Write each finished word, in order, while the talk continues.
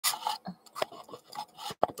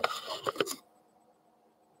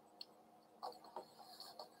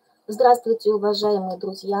Здравствуйте, уважаемые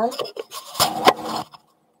друзья!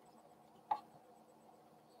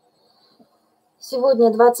 Сегодня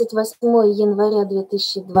 28 января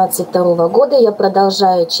 2022 года. Я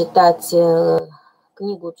продолжаю читать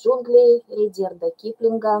книгу «Джунгли» Руdyарда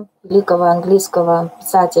Киплинга, великого английского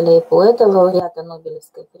писателя и поэта, лауреата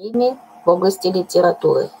Нобелевской премии в области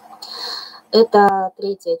литературы. Это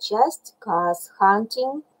третья часть «Каас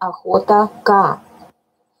Хантинг», охота Ка.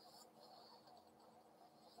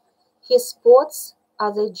 His spots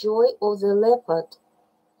are the joy of the leopard.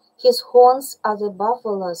 His horns are the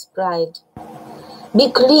buffalo's pride.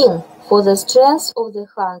 Be clean, for the strength of the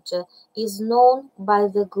hunter is known by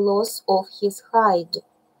the gloss of his hide.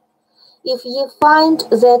 If ye find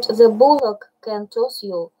that the bullock can toss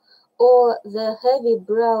you, or the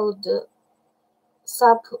heavy-browed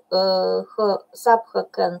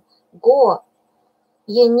Saphakan go,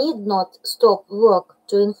 ye need not stop work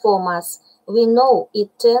to inform us. We know it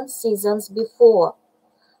 10 seasons before.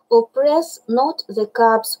 Oppress not the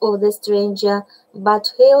cubs of the stranger,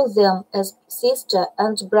 but hail them as sister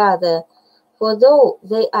and brother. For though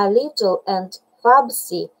they are little and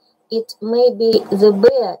fubsy, it may be the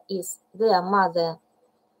bear is their mother.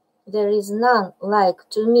 There is none like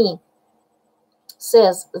to me,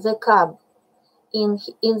 says the cub, in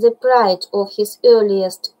the pride of his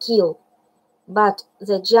earliest kill. But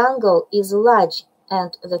the jungle is large,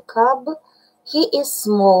 and the cub, he is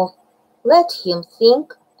small. Let him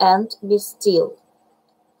think and be still.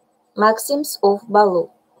 Maxims of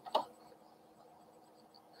Baloo.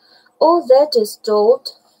 All that is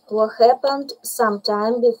told what happened some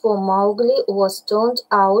time before Mowgli was turned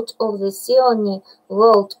out of the Seeonee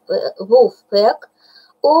wolf pack,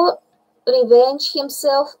 or revenged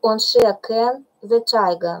himself on Shere Khan the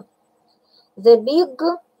tiger. The big,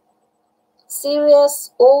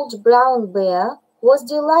 serious old brown bear was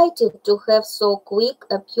delighted to have so quick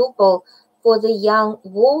a pupil, for the young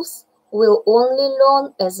wolves will only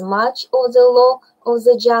learn as much of the law of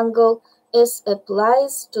the jungle as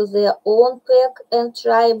applies to their own pack and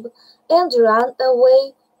tribe, and run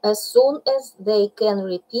away as soon as they can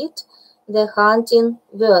repeat the hunting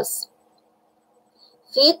verse.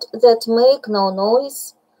 Feet that make no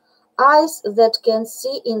noise, eyes that can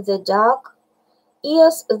see in the dark,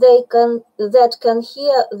 ears that can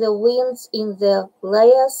hear the winds in their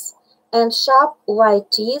layers, and sharp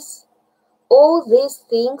white teeth, all these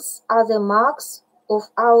things are the marks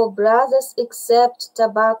of our brothers except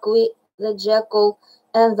Tabaqui the jackal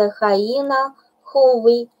and the hyena, whom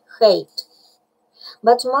we hate.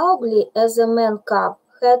 But Mowgli, as a man-cub,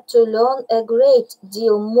 had to learn a great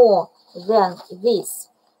deal more than this.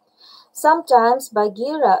 Sometimes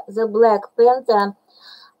Bagheera, the Black Panther,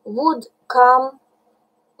 would come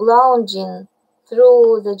lounging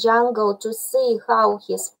through the jungle to see how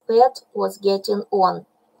his pet was getting on,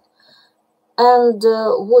 and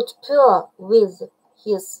would purr with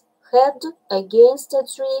his head against a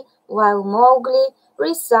tree while Mowgli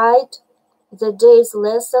recited the day's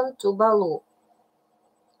lesson to Baloo.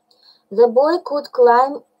 The boy could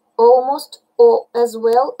climb almost as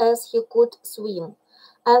well as he could swim,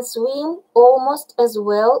 and swim almost as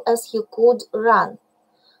well as he could run.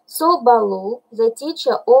 So Baloo, the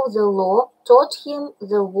teacher of the law, taught him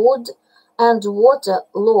the wood and water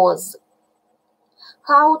laws.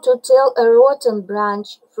 How to tell a rotten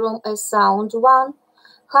branch from a sound one,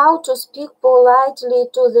 how to speak politely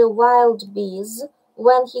to the wild bees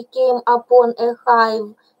when he came upon a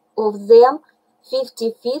hive of them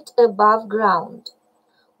 50 feet above ground,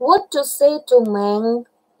 what to say to Mang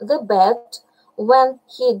the bat when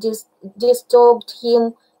he disturbed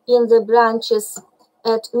him in the branches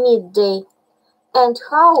at midday, and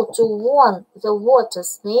how to warn the water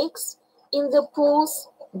snakes in the pools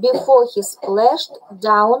before he splashed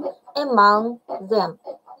down among them.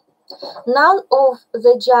 None of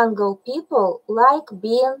the jungle people like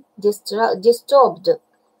being disturbed,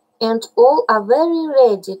 and all are very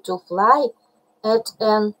ready to fly at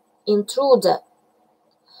an intruder.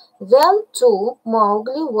 Then, too,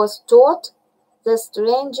 Mowgli was taught the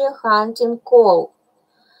stranger hunting call,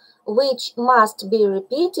 which must be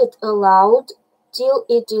repeated aloud till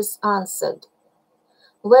it is answered.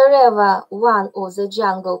 Wherever one of the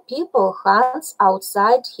jungle people hunts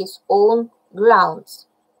outside his own grounds.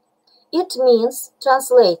 It means,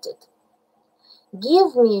 translated,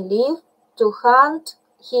 give me leave to hunt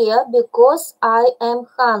here because I am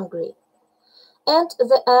hungry. And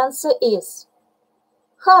the answer is,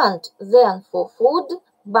 hunt then for food,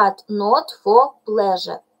 but not for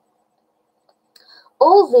pleasure.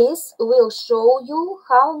 All this will show you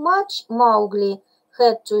how much Mowgli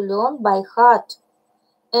had to learn by heart,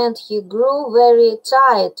 and he grew very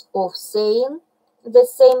tired of saying, the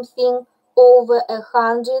same thing over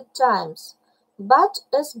 100 times. But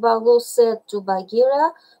as Baloo said to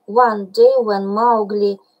Bagheera one day when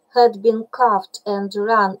Mowgli had been cuffed and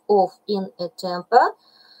run off in a temper,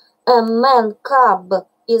 a man cub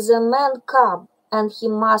is a man cub, and he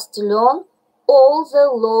must learn all the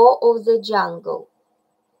law of the jungle.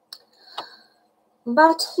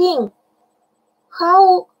 But think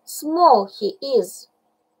how small he is,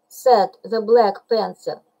 said the Black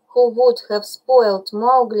Panther, who would have spoiled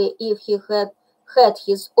Mowgli if he had had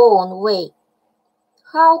his own way.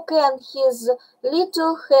 How can his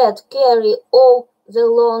little head carry all the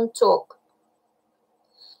long talk?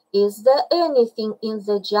 Is there anything in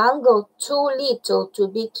the jungle too little to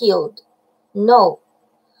be killed? No.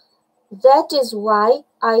 That is why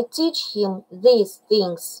I teach him these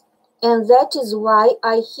things, and that is why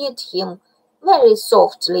I hit him very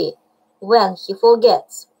softly when he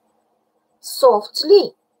forgets.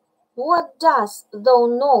 Softly? What dost thou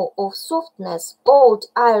know of softness, old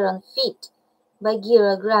Iron Feet?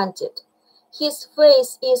 Bagheera grunted. His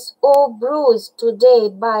face is all bruised today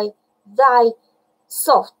by thy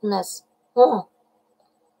softness. Oh,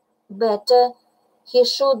 better he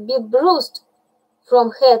should be bruised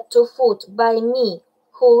from head to foot by me,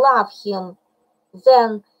 who love him,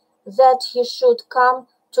 than that he should come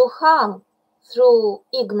to harm through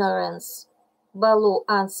ignorance, Baloo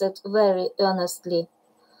answered very earnestly.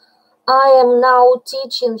 I am now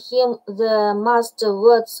teaching him the master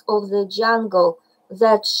words of the jungle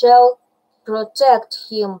that shall protect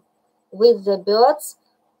him with the birds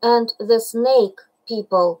and the snake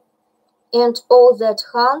people, and all that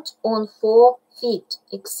hunt on 4 feet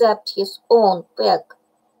except his own pack.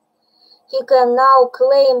 He can now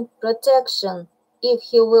claim protection if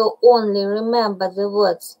he will only remember the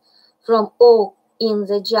words from all in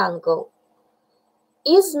the jungle.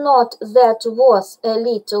 Is not that worth a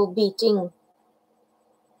little beating?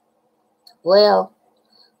 Well,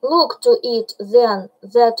 look to it then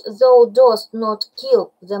that thou dost not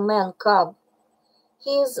kill the man cub.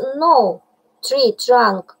 He is no tree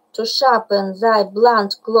trunk to sharpen thy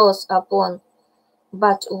blunt claws upon.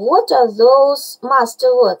 But what are those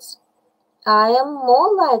master words? I am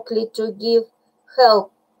more likely to give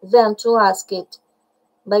help than to ask it.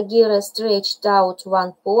 Bagheera stretched out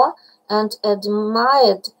one paw and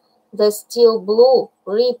admired the steel blue,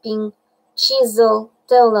 ripping chisel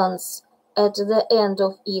talons at the end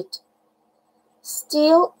of it.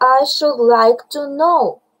 Still, I should like to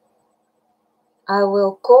know. I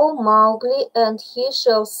will call Mowgli, and he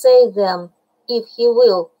shall say them, if he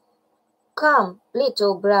will. Come,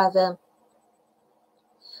 little brother.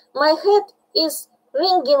 My head is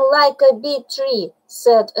ringing like a big tree,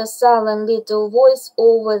 said a sullen little voice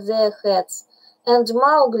over their heads, and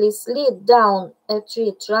Mowgli slid down a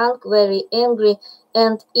tree trunk very angry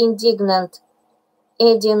and indignant,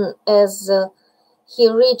 adding as he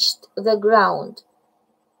reached the ground,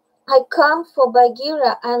 I come for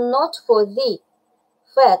Bagheera and not for thee,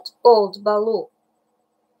 fat old Baloo.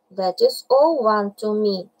 That is all one to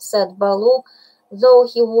me, said Baloo, though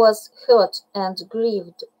he was hurt and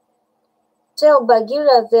grieved. Tell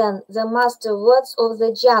Bagheera then the master words of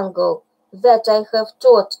the jungle that I have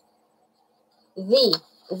taught thee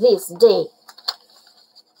this day.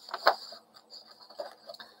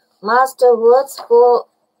 Master words for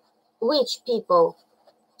which people?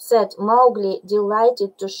 Said Mowgli,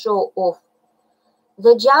 delighted to show off.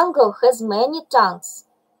 The jungle has many tongues.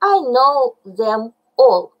 I know them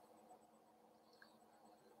all.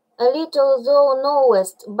 A little thou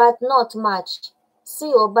knowest, but not much.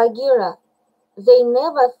 See, O Bagheera, they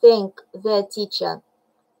never thank their teacher.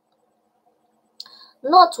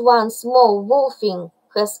 Not one small wolfing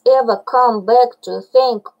has ever come back to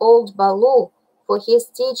thank old Baloo for his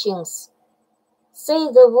teachings. Say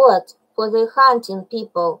the word for the hunting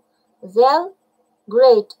people, then,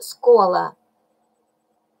 great scholar.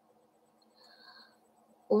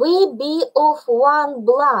 We be of one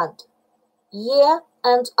blood, ye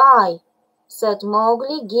and I, said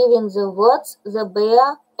Mowgli, giving the words the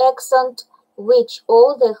Bear accent which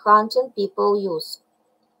all the hunting people use.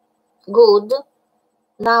 Good.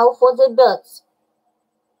 Now for the birds.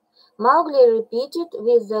 Mowgli repeated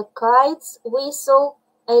with the kite's whistle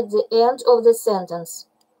at the end of the sentence.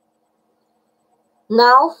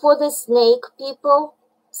 Now for the snake people,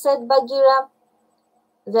 said Bagheera.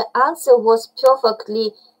 The answer was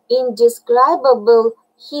perfectly indescribable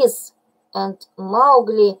hiss, and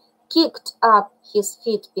Mowgli kicked up his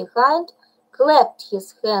feet behind, clapped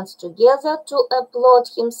his hands together to applaud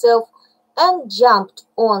himself, and jumped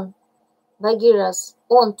onto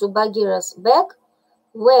Bagheera's back,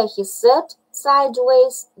 where he sat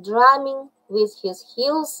sideways, drumming with his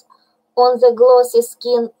heels on the glossy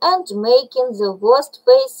skin and making the worst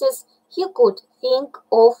faces he could think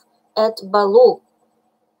of at Baloo.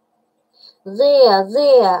 "There,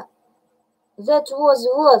 there! That was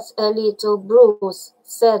worth a little bruise,"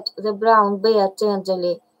 said the brown bear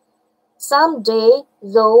tenderly. "Some day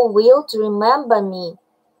thou wilt remember me."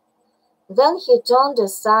 Then he turned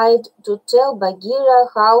aside to tell Bagheera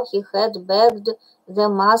how he had begged the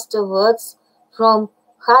master words from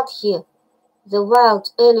Hathi, the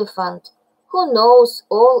wild elephant, who knows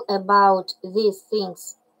all about these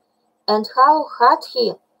things, and how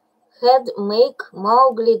Hathi had make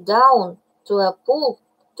Mowgli down to a pool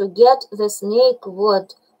to get the snake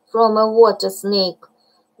word from a water snake,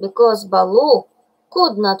 because Baloo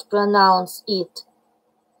could not pronounce it,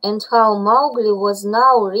 and how Mowgli was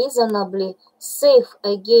now reasonably safe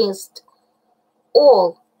against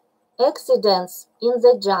all accidents in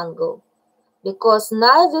the jungle, because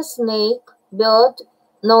neither snake, bird,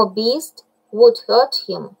 nor beast would hurt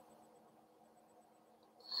him.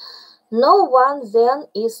 "No one then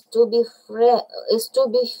is to be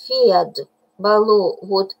feared," Baloo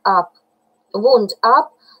wound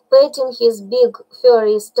up, patting his big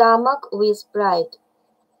furry stomach with pride.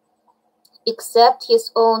 "Except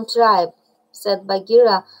his own tribe," said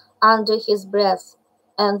Bagheera under his breath,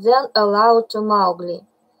 and then aloud to Mowgli,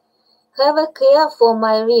 "Have a care for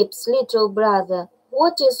my ribs, little brother.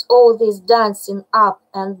 What is all this dancing up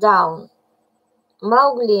and down?"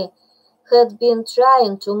 Mowgli had been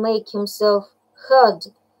trying to make himself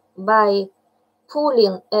heard by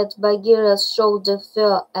pulling at Bagheera's shoulder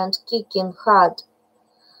fur and kicking hard.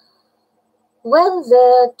 When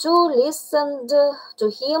the two listened to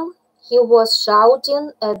him, he was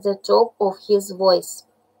shouting at the top of his voice,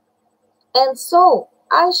 "And so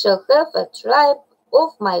I shall have a tribe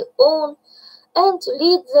of my own and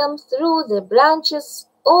lead them through the branches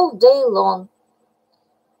all day long."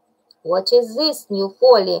 "What is this new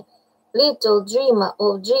folly, little dreamer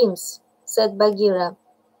of dreams?" said Bagheera.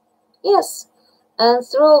 "Yes, and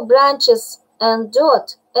throw branches and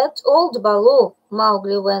dirt at old Baloo,"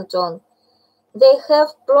 Mowgli went on. "They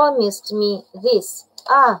have promised me this.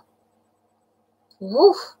 Ah!"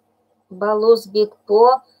 Woof! Baloo's big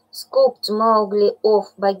paw scooped Mowgli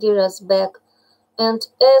off Bagheera's back, and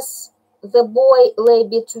as the boy lay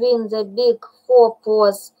between the big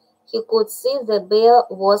forepaws, he could see the bear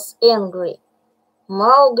was angry.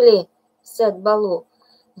 "Mowgli," said Baloo,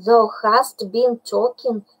 "thou hast been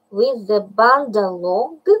talking with the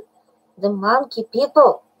Bandar-log, the monkey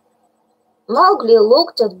people." Mowgli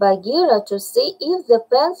looked at Bagheera to see if the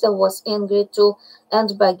panther was angry too,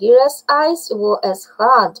 and Bagheera's eyes were as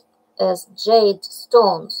hard as jade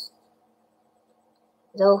stones.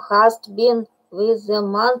 "Thou hast been with the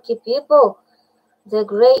monkey people, the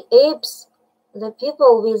grey apes, the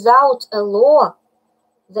people without a law,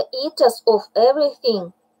 the eaters of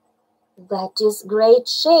everything. That is great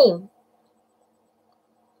shame."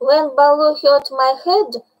 "When Baloo hurt my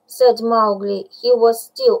head," said Mowgli, he was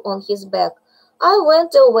still on his back, "I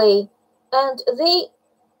went away, and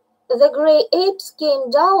the grey apes came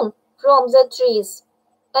down from the trees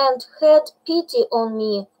and had pity on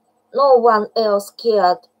me. No one else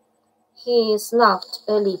cared." He snuffed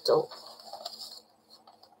a little.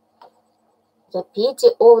 "The pity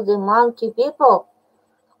of the monkey people,"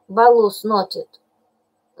 Baloo snorted.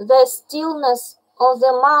 "The stillness of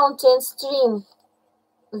the mountain stream,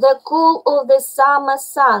 the cool of the summer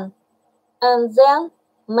sun, and then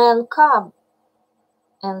man cub.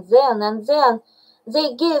 And then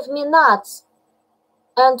they gave me nuts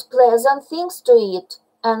and pleasant things to eat,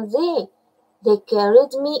 and they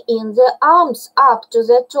carried me in their arms up to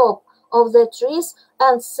the top of the trees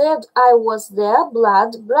and said I was their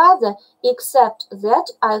blood brother, except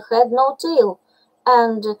that I had no tail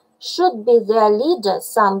and should be their leader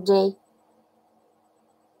some day."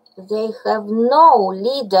 "They have no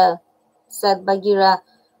leader," said Bagheera.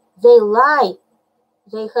 "They lie.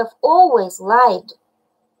 They have always lied.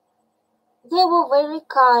 They were very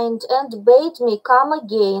kind and bade me come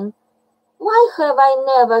again. Why have I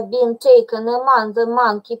never been taken among the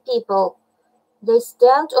monkey people? They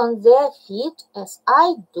stand on their feet as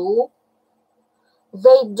I do.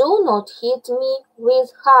 They do not hit me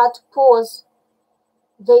with hard paws.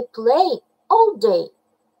 They play all day.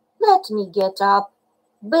 Let me get up.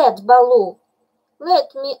 Bad Baloo,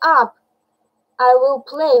 let me up. I will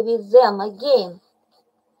play with them again."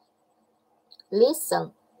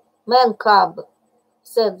 "Listen, man cub,"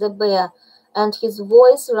 said the bear, and his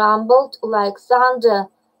voice rumbled like thunder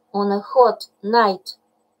on a hot night.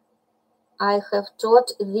 "I have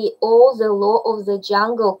taught thee all the law of the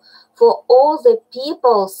jungle for all the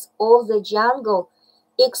peoples of the jungle,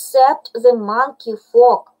 except the monkey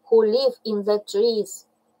folk who live in the trees.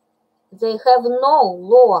 They have no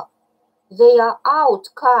law. They are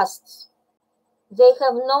outcasts. They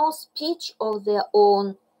have no speech of their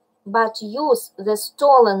own, but use the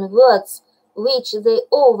stolen words which they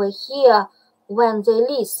overhear when they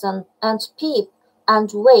listen and peep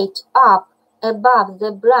and wait up above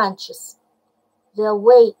the branches. Their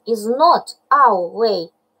way is not our way.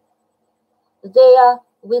 They are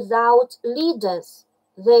without leaders.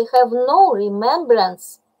 They have no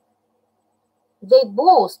remembrance. They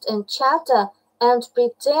boast and chatter and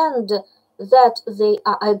pretend that they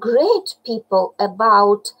are a great people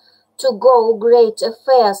about to do great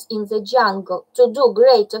affairs in the jungle,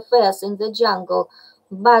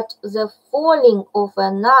 but the falling of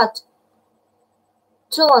a nut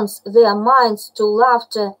turns their minds to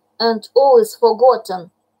laughter and all is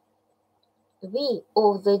forgotten. We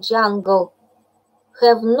of the jungle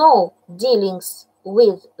have no dealings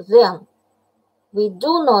with them. We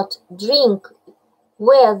do not drink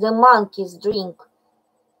where the monkeys drink.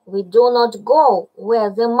 We do not go where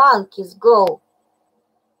the monkeys go.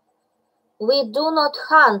 We do not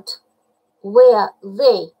hunt where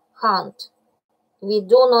they hunt. We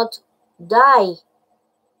do not die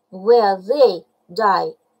where they die.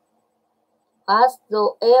 Hast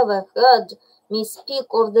thou ever heard me speak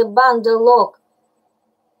of the Bandelok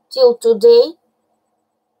till today?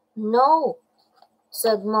 No,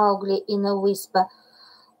 said Mowgli in a whisper,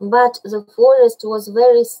 but the forest was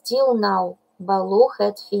very still now. Baloo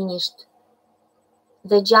had finished.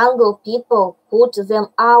 The jungle people put them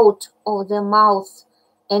out of their mouths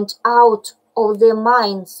and out of their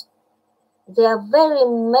minds. There are very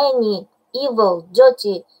many evil,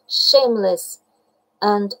 dirty, shameless,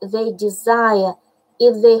 and they desire,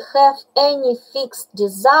 if they have any fixed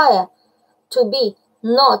desire, to be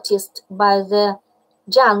noticed by the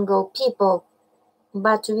jungle people.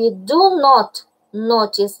 But we do not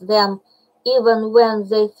notice them even when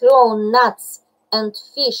they throw nuts and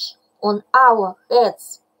fish on our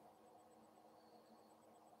heads.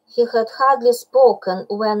 He had hardly spoken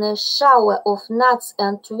when a shower of nuts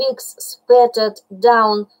and twigs spattered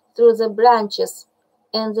down through the branches,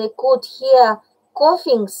 and they could hear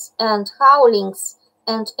coughings and howlings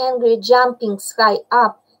and angry jumpings high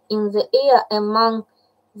up in the air among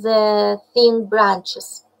the thin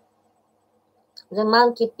branches. The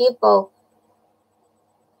monkey people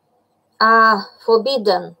are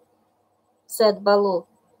forbidden, said Baloo.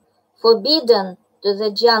 Forbidden to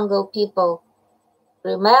the jungle people.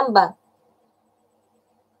 Remember.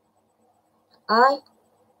 How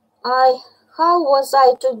was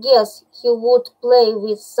I to guess he would play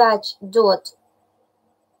with such dirt?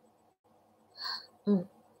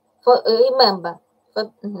 Remember,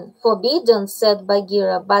 forbidden, said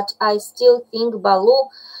Bagheera, but I still think Baloo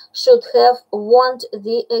should have warned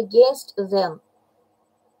thee against them.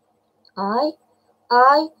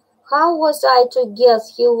 How was I to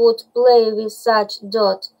guess he would play with such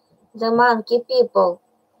dirt? The monkey people.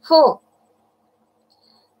 Pooh!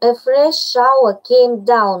 A fresh shower came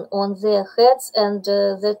down on their heads, and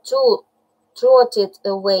the two trotted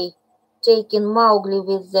away, taking Mowgli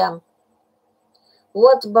with them.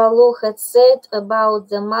 What Baloo had said about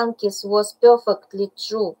the monkeys was perfectly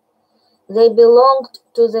true. They belonged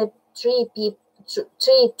to the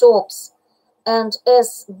tree tops, and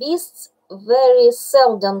as beasts very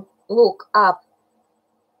seldom look up.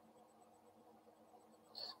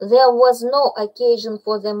 There was no occasion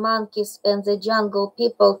for the monkeys and the jungle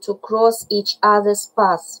people to cross each other's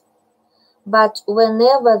path. But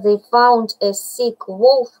whenever they found a sick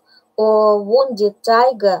wolf or wounded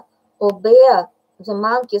tiger or bear, the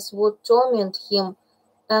monkeys would torment him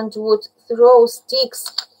and would throw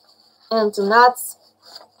sticks and nuts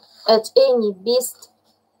at any beast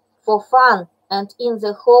for fun and in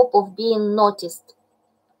the hope of being noticed.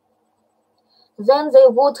 Then they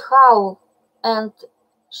would howl and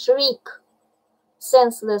shriek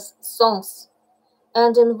senseless songs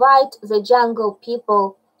and invite the jungle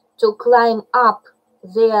people to climb up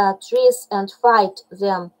their trees and fight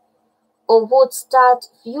them, or would start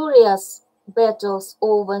furious battles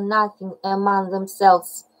over nothing among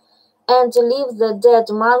themselves and leave the dead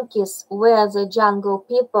monkeys where the jungle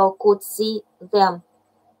people could see them.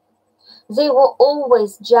 They were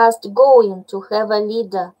always just going to have a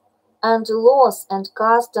leader and laws and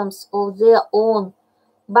customs of their own,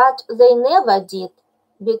 but they never did,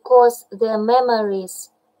 because their memories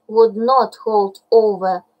would not hold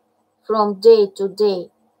over from day to day.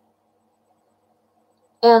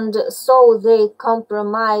 And so they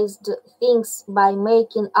compromised things by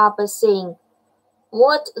making up a saying,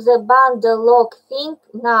 "What the Bandelok think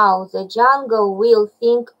now, the jungle will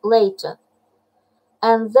think later."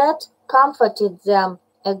 And that comforted them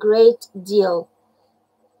a great deal.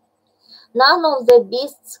 None of the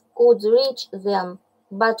beasts could reach them,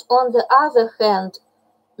 but on the other hand,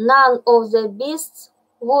 none of the beasts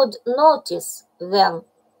would notice them,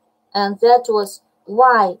 and that was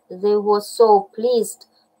why they were so pleased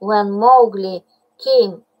when Mowgli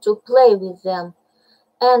came to play with them,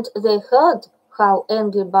 and they heard how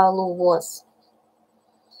angry Baloo was.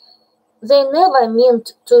 They never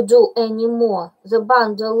meant to do any more. The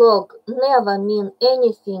Bandar log never meant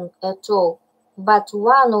anything at all, but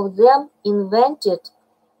one of them invented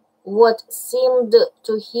what seemed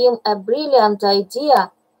to him a brilliant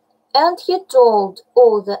idea, and he told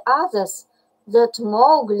all the others that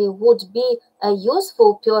Mowgli would be a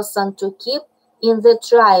useful person to keep in the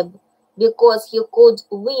tribe because he could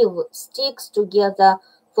weave sticks together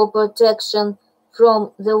for protection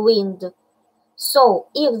from the wind. So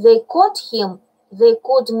if they caught him, they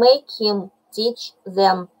could make him teach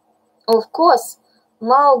them. Of course,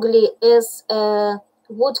 Mowgli, as a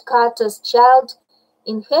woodcutter's child,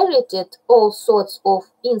 inherited all sorts of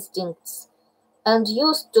instincts and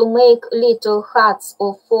used to make little huts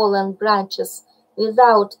of fallen branches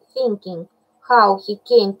without thinking how he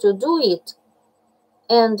came to do it.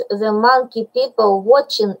 And the monkey people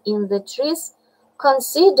watching in the trees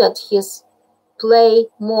considered his play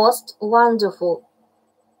most wonderful.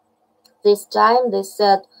 This time they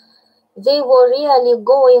said they were really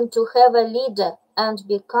going to have a leader and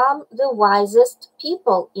become the wisest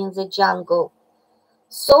people in the jungle.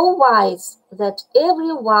 So wise that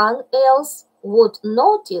everyone else would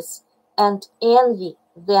notice and envy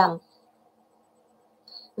them.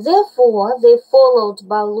 Therefore they followed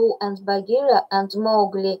Baloo and Bagheera and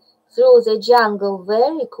Mowgli through the jungle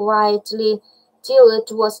very quietly till it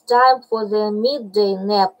was time for their midday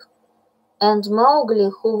nap, and Mowgli,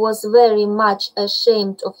 who was very much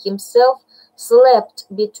ashamed of himself, slept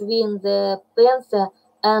between the panther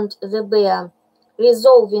and the bear,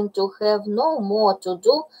 resolving to have no more to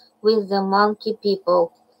do with the monkey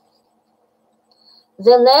people.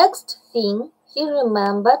 The next thing he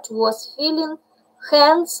remembered was feeling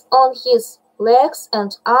hands on his legs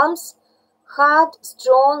and arms, hard,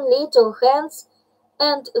 strong little hands,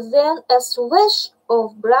 and then a swash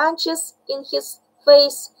of branches in his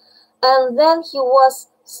face, and then he was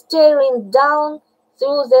staring down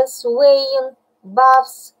through the swaying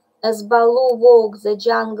boughs as Baloo woke the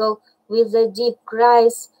jungle with the deep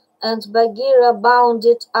cries, and Bagheera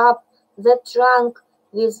bounded up the trunk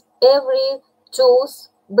with every tooth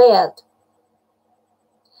bared.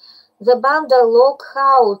 The Bandar log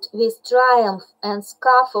howled with triumph and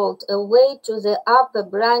scuffled away to the upper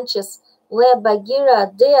branches where Bagheera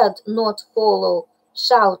dared not follow,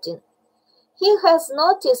 shouting, "He has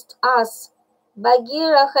noticed us!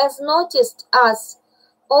 Bagheera has noticed us!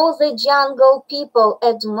 All the jungle people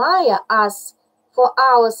admire us for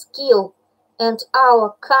our skill and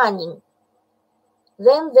our cunning."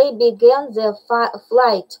 Then they began their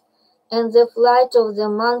flight, and the flight of the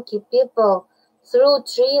monkey people through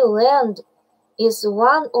tree land is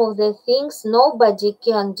one of the things nobody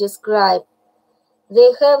can describe.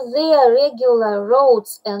 They have their regular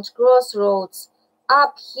roads and crossroads,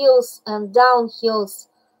 up hills and down hills,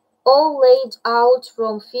 all laid out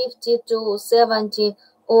from 50 to 70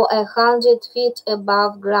 or 100 feet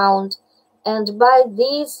above ground, and by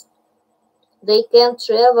these they can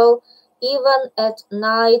travel even at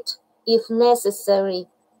night if necessary.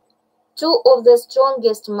 Two of the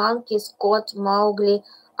strongest monkeys caught Mowgli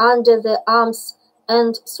under the arms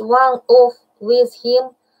and swung off with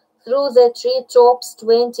him through the tree tops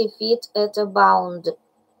 20 feet at a bound.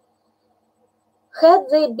 Had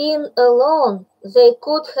they been alone, they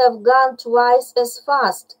could have gone twice as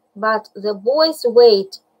fast, but the boy's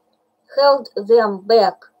weight held them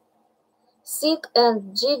back. Sick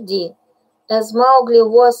and giddy as Mowgli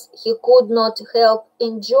was, he could not help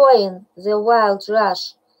enjoying the wild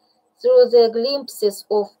rush. Through the glimpses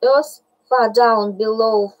of earth far down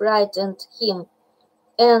below frightened him,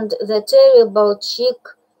 and the terrible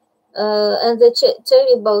check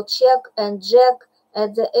and jack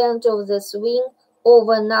at the end of the swing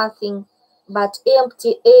over nothing but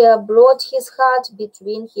empty air brought his heart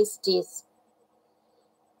between his teeth.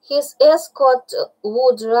 His escort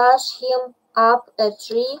would rush him up a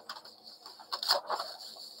tree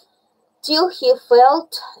till he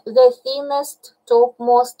felt the thinnest,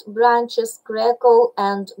 topmost branches crackle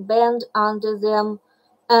and bend under them,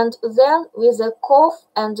 and then with a cough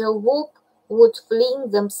and a whoop would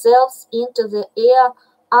fling themselves into the air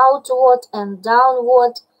outward and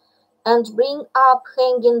downward, and bring up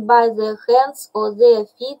hanging by their hands or their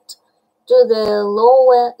feet to the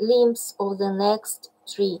lower limbs of the next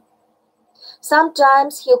tree.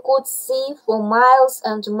 Sometimes he could see for miles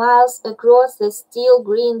and miles across the still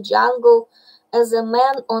green jungle, as a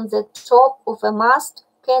man on the top of a mast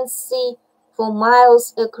can see for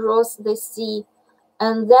miles across the sea,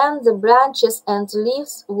 and then the branches and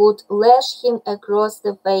leaves would lash him across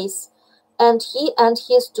the face, and he and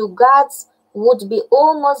his two guards would be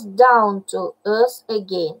almost down to earth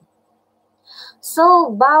again. So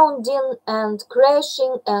bounding and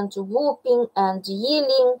crashing and whooping and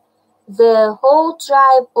yelling, the whole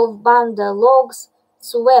tribe of Banda logs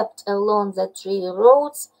swept along the tree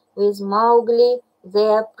roads with Mowgli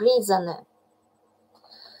their prisoner.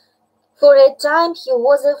 For a time he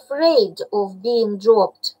was afraid of being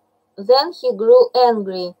dropped. Then he grew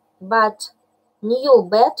angry, but knew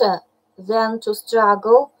better than to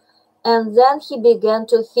struggle, and then he began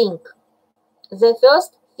to think. The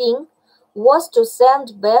first thing was to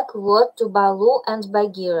send back word to Baloo and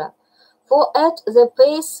Bagheera, for at the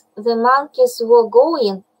pace the monkeys were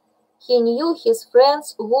going, he knew his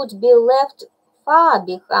friends would be left far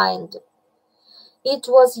behind. It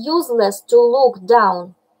was useless to look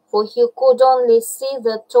down, for he could only see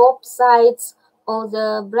the top sides of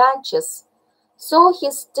the branches. So he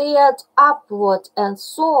stared upward and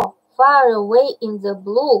saw, far away in the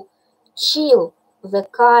blue, Chil, the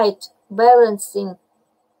kite, balancing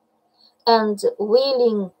and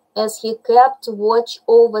wheeling as he kept watch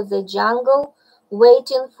over the jungle,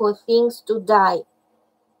 waiting for things to die.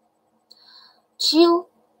 Chil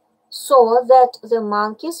saw that the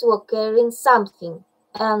monkeys were carrying something,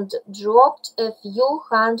 and dropped a few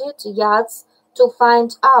hundred yards to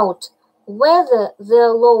find out whether their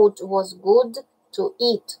load was good to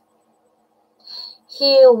eat.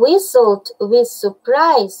 He whistled with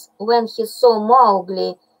surprise when he saw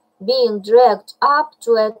Mowgli being dragged up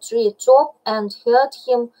to a tree top and heard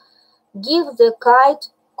him give the kite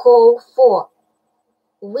call for,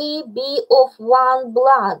 "We be of one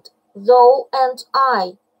blood, thou and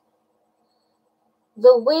I."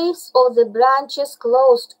 The waves of the branches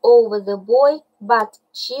closed over the boy, but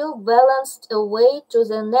Chil balanced away to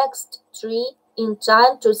the next tree in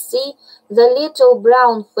time to see the little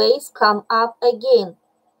brown face come up again.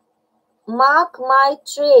 "Mark my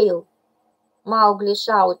trail," Mowgli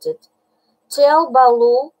shouted. "Tell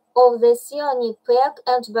Baloo of the Seeonee Pack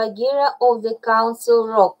and Bagheera of the Council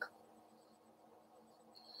Rock."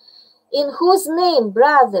 "In whose name,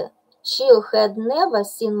 brother?" Chil had never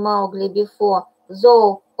seen Mowgli before,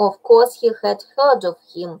 though of course he had heard of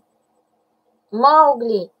him.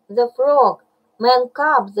 "Mowgli, the frog, man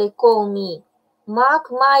cub they call me.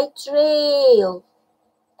 Mark my trail."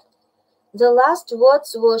 The last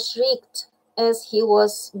words were shrieked as he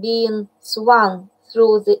was being swung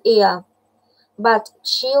through the air, but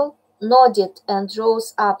Chil nodded and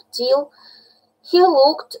rose up till he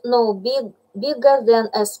looked no bigger than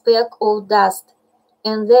a speck of dust,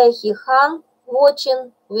 and there he hung,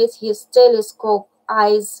 watching with his telescope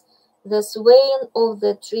eyes the swaying of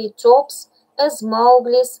the tree tops as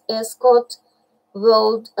Mowgli's escort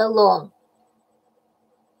whirled along.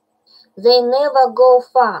 "They never go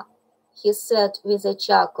far," he said with a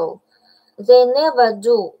chuckle. "They never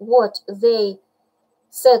do what they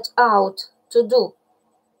set out to do.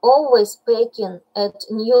 Always pecking at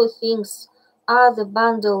new things are the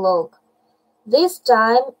Bandalog. This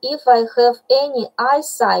time, if I have any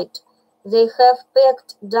eyesight, they have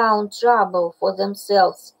pecked down trouble for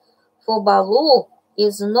themselves, for Baloo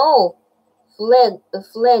is no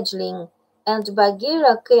fledgling, and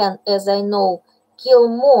Bagheera can, as I know, kill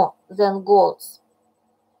more than goats."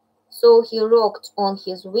 So he rocked on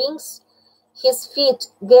his wings, his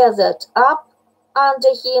feet gathered up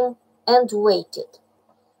under him, and waited.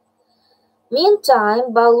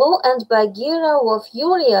 Meantime, Baloo and Bagheera were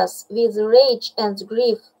furious with rage and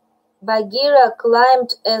grief. Bagheera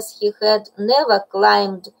climbed as he had never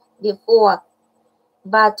climbed before,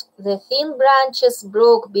 but the thin branches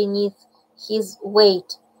broke beneath his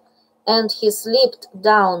weight, and he slipped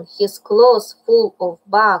down, his claws full of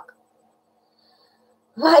bark.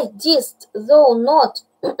 "Why didst thou not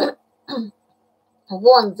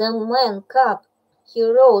warn the man cub?" he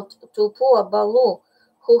wrote to poor Baloo,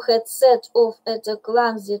 who had set off at a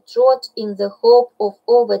clumsy trot in the hope of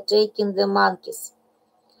overtaking the monkeys.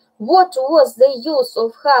 "What was the use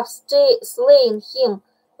of half slaying him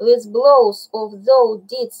with blows if thou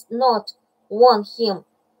didst not warn him?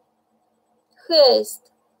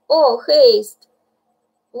 Haste, oh haste!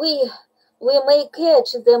 We may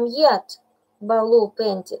catch them yet," Baloo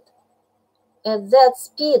panted. At that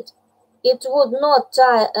speed it would not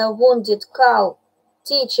tire a wounded cow,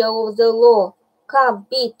 teacher of the law, cub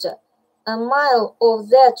beater. A mile of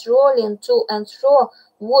that rolling to and fro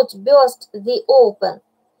would burst thee open.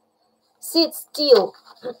 Sit still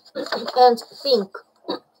and think.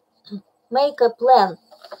 Make a plan.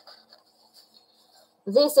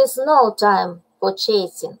 This is no time for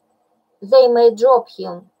chasing. They may drop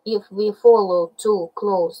him if we follow too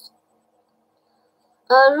close.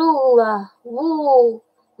 Arula, woo!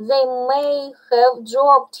 They may have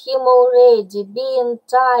dropped him already, being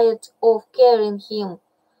tired of carrying him.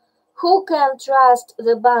 Who can trust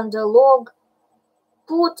the bandalog?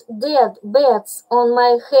 Put dead bats on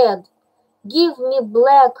my head. Give me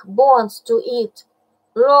black bones to eat.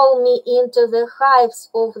 Roll me into the hives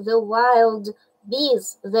of the wild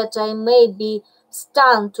bees that I may be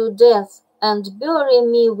stung to death, and bury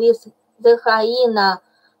me with the hyena,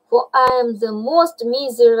 for I am the most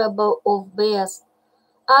miserable of bears.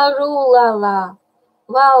 Arulala,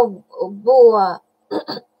 Walbua,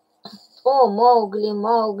 oh Mowgli,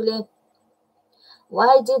 Mowgli,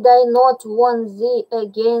 why did I not warn thee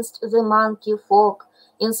against the monkey folk,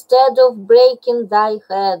 instead of breaking thy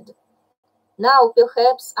head? Now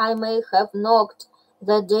perhaps I may have knocked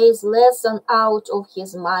the day's lesson out of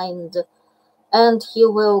his mind, and he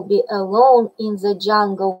will be alone in the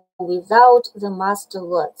jungle without the master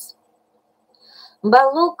words.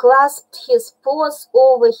 Baloo clasped his paws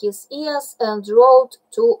over his ears and rolled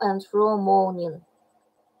to and fro moaning.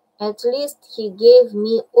 At least he gave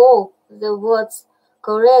me all the words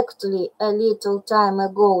correctly a little time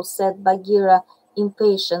ago, said Bagheera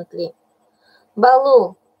impatiently.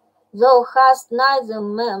 Baloo, thou hast neither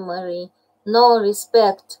memory nor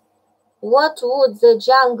respect. What would the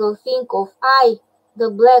jungle think if I,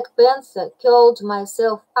 the Black Panther, curled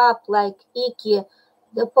myself up like Ikki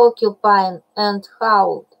the porcupine and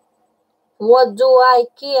howled? What do I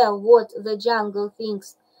care what the jungle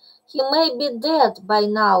thinks? He may be dead by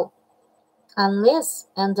now. Unless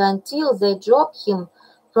and until they drop him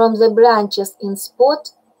from the branches in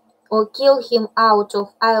sport, or kill him out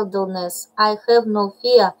of idleness, I have no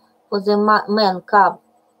fear for the man-cub.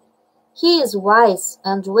 He is wise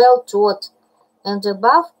and well taught, and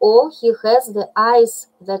above all he has the eyes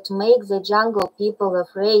that make the jungle people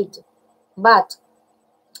afraid. But,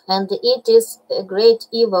 and it is a great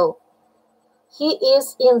evil, he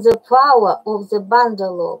is in the power of the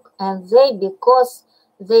Bandalog, and they, because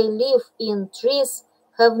they live in trees,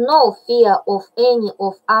 have no fear of any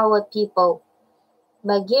of our people.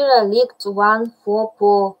 Bagheera licked one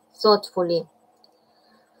forepaw thoughtfully.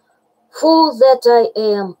 Fool that I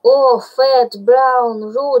am, oh fat, brown,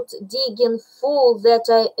 root-digging fool that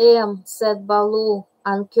I am, said Baloo,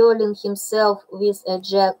 uncurling himself with a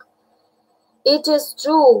jerk. It is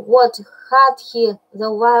true what Hathi,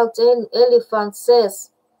 the wild elephant,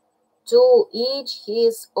 says, to each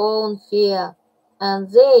his own fear, and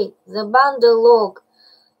they, the Bandalog,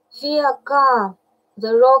 fear Kaa,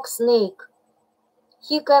 the rock snake.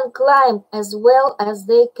 He can climb as well as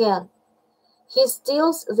they can. He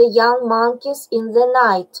steals the young monkeys in the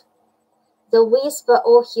night. The whisper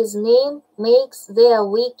of his name makes their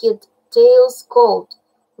wicked tails cold.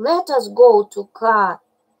 Let us go to Kaa.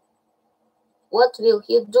 What will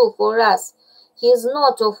he do for us? He is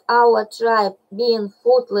not of our tribe, being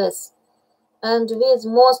footless, and with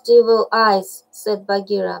most evil eyes, said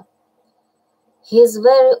Bagheera. He is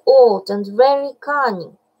very old and very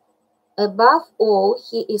cunning. Above all,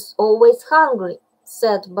 he is always hungry,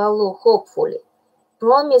 said Baloo hopefully.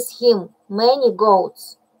 Promise him many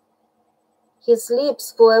goats. He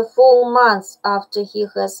sleeps for a full month after he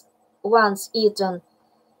has once eaten.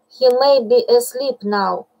 He may be asleep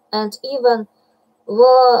now, and even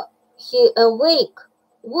were he awake,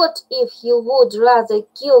 what if he would rather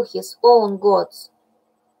kill his own gods?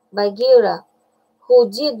 Bagheera, who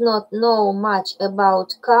did not know much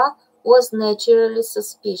about Kaa, was naturally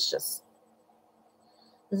suspicious.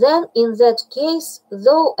 Then in that case,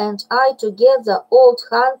 thou and I together, old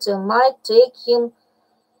hunter, might take him,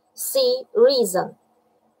 see, reason.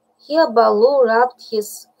 Here Baloo rubbed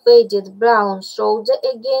his faded brown shoulder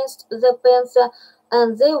against the panther,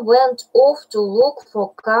 and they went off to look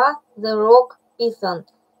for Kaa, the rock python.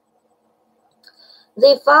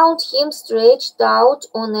 They found him stretched out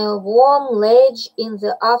on a warm ledge in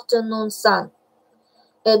the afternoon sun,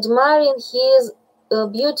 admiring his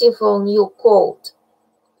beautiful new coat,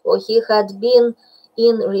 for he had been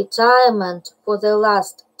in retirement for the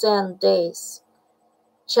last 10 days,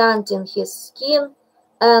 changing his skin,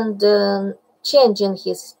 and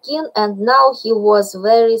now he was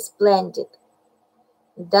very splendid.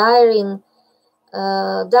 Dotting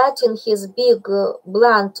his big,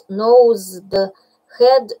 blunt-nosed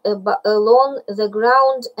head along the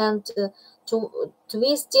ground and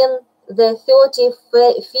twisting the 30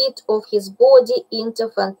 feet of his body into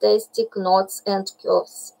fantastic knots and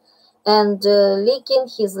curves. and licking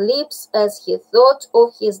his lips as he thought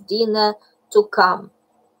of his dinner to come.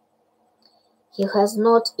 "He has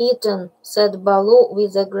not eaten," said Baloo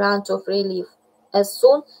with a grunt of relief, as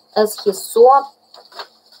soon as he saw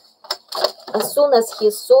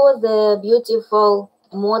the beautiful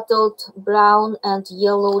mottled brown and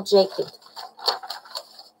yellow jacket.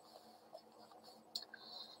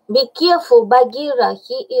 "Be careful, Bagheera.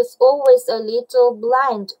 He is always a little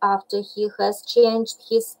blind after he has changed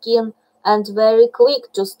his skin, and very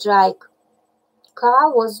quick to strike." Kaa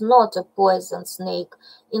was not a poison snake.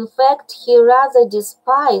 In fact, he rather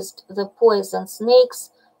despised the poison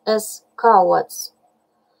snakes as cowards.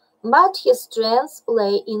 But his strength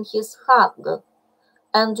lay in his hug,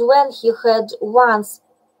 and when he had once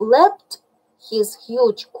lapped his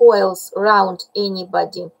huge coils round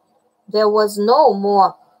anybody, there was no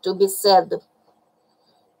more to be said.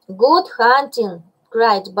 "Good hunting!"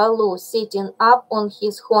 cried Baloo, sitting up on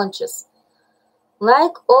his haunches.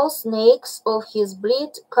 Like all snakes of his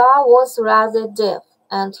breed, Kaa was rather deaf,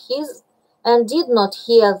 and did not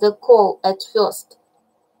hear the call at first.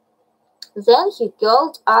 Then he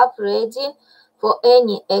curled up ready for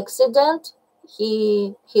any accident,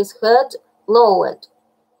 his head lowered.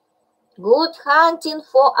 "Good hunting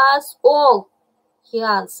for us all," he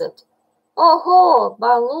answered. "Oho,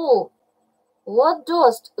 Baloo, what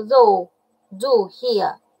dost thou do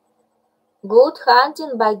here?" "Good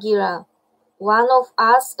hunting, Bagheera. One of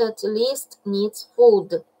us at least needs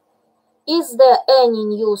food. Is there any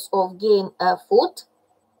news of game afoot?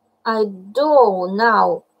 A doe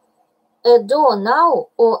now,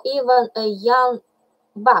 or even a young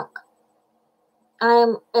buck? I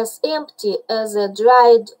am as empty as a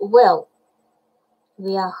dried well."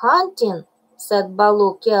 "We are hunting," said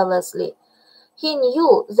Baloo carelessly. He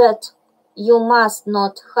knew that you must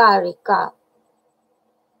not hurry Kaa.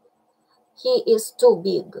 He is too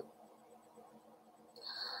big.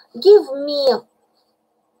 "Give me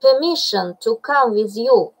permission to come with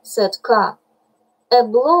you," said Kaa. "A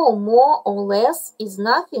blow more or less is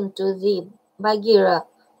nothing to thee, Bagheera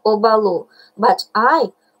or Baloo, but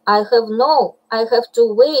I have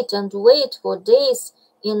to wait and wait for days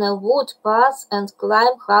in a wood path and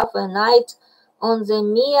climb half a night on the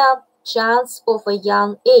mere chance of a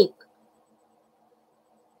young ape."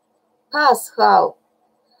 "Path how?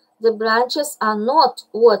 The branches are not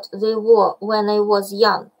what they were when I was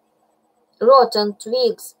young. Rotten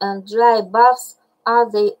twigs and dry boughs are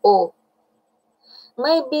they all."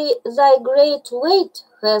 "Maybe thy great weight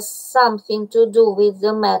has something to do with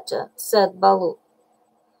the matter," said Baloo.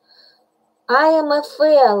 "I am a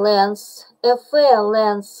fair lance,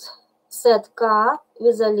 said Kaa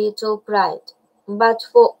with a little pride. "But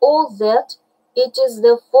for all that, it is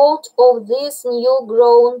the fault of this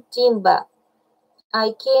new-grown timber.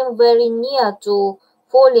 I came very near to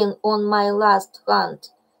falling on my last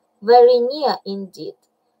hunt, very near indeed,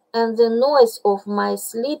 and the noise of my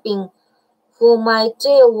sleeping, for my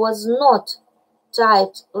tail was not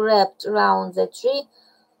tight wrapped round the tree,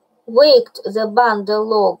 waked the Bandar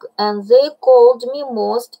log, and they called me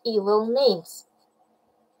most evil names."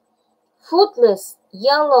 "Footless,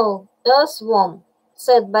 yellow earthworm,"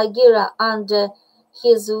 said Bagheera under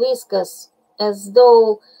his whiskers, as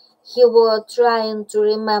though he were trying to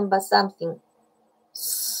remember something.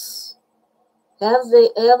 "Sss! Have they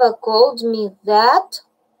ever called me that?"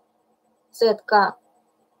 said Kaa.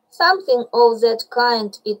 "Something of that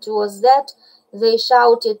kind it was that they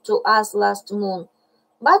shouted to us last moon,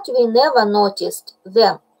 but we never noticed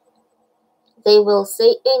them. They will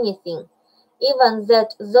say anything, even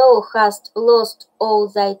that thou hast lost all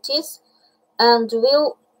thy teeth, and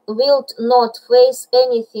wilt not face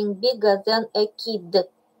anything bigger than a kid,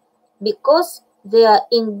 because they are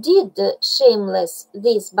indeed shameless,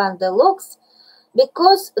 these Bandalogs,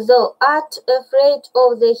 because thou art afraid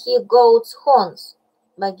of the he-goat's horns."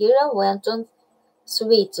 Bagheera went on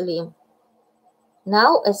sweetly.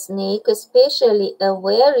 "Now a snake, especially a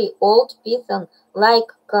very old python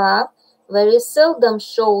like Kaa, very seldom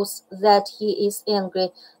shows that he is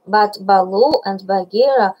angry, but Baloo and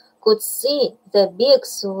Bagheera could see the big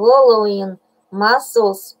swallowing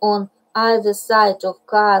muscles on either side of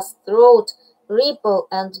Kaa's throat ripple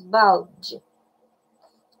and bulge.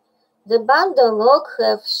 "The Bandar log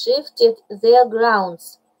have shifted their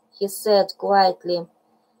grounds," he said quietly.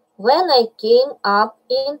 "When I came up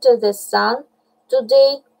into the sun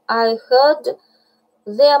today, I heard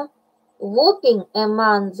them whooping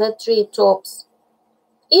among the tree tops."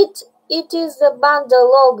 It is the Bandar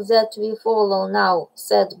log that we follow now,"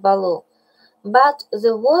 said Baloo, but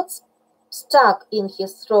the words stuck in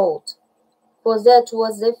his throat, for that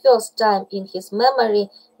was the first time in his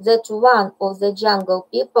memory that one of the Jungle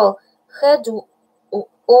People had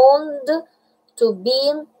owned to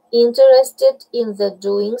being interested in the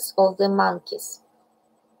doings of the monkeys.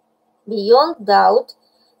 Beyond doubt,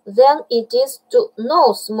 then it is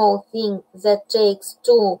no small thing that takes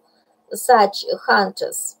two such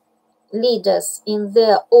hunters, leaders in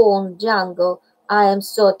their own jungle, I am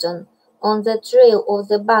certain, on the trail of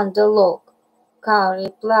the bandar log, Kaa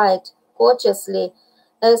replied cautiously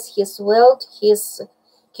as he swelled his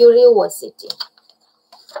curiosity.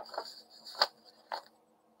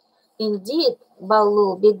 Indeed,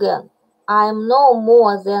 Baloo began, I am no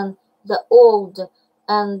more than the old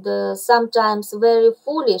and sometimes very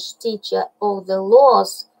foolish teacher of the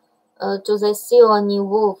laws to the Seeonee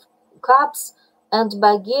wolf cubs, and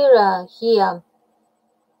Bagheera here.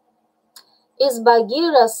 Is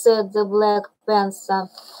Bagheera, said the Black Panther,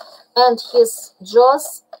 and his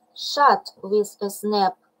jaws shut with a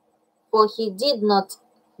snap, for he did not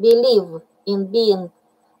believe in being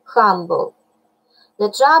humble.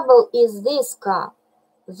 The trouble is this, Kaa.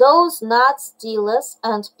 Those nut stealers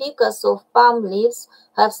and pickers of palm leaves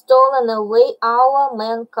have stolen away our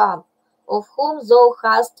man cub, of whom thou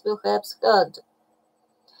hast perhaps heard.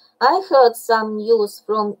 I heard some news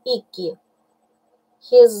from Ikki.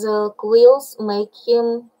 His quills make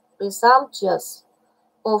him presumptuous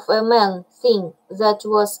of a man thing that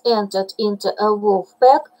was entered into a wolf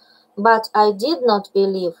pack, but I did not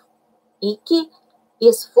believe. Ikki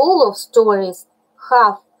is full of stories,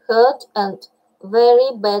 half heard and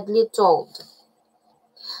very badly told.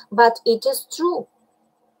 But it is true.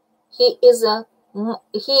 He is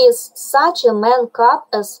such a man cub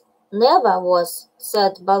as never was,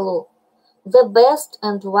 said Baloo, the best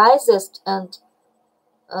and wisest and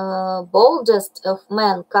boldest of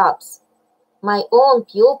man cubs, my own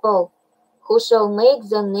pupil, who shall make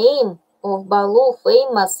the name of Baloo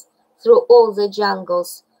famous through all the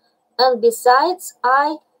jungles. And besides,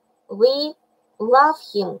 we love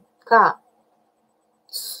him, Kaa.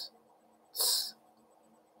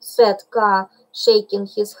 Said Kaa, shaking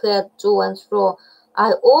his head to and fro.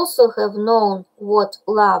 I also have known what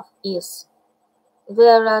love is.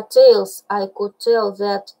 There are tales I could tell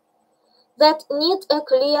that need a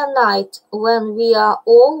clear night when we are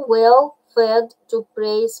all well fed to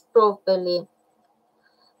praise properly,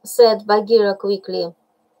 said Bagheera quickly.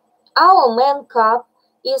 Our man cub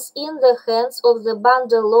is in the hands of the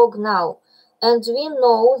bandar log now, and we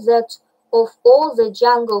know that of all the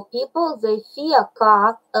jungle people they fear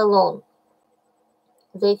Kaa alone.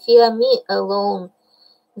 They fear me alone.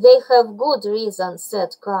 They have good reason,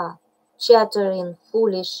 said Kaa, chattering,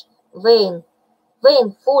 foolish, vain,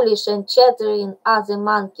 foolish, and chattering are the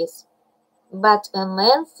monkeys. But a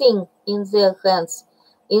man thing in their hands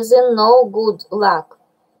is in no good luck.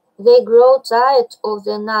 They grow tired of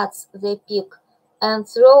the nuts they pick and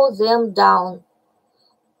throw them down.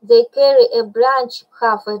 They carry a branch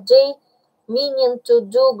half a day, meaning to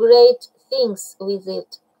do great things with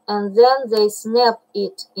it, and then they snap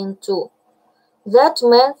it in two. That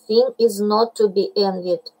man thing is not to be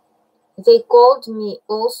envied. They called me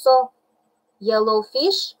also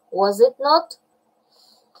Yellowfish, was it not?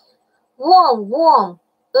 Worm,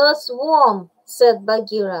 earthworm, said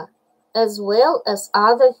Bagheera, as well as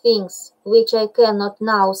other things, which I cannot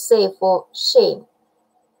now say for shame.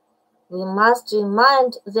 We must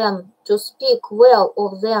remind them to speak well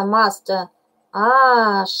of their master.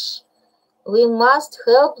 We must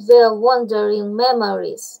help their wandering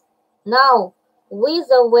memories. Now,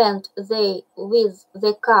 whither went they with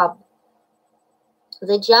the cub?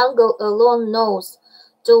 The jungle alone knows.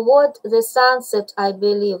 Toward the sunset, I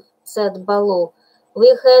believe, said Baloo. We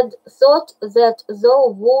had thought that thou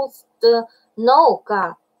wouldst know,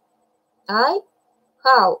 Kaa. I?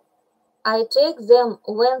 How? I take them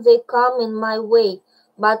when they come in my way,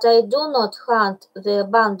 but I do not hunt the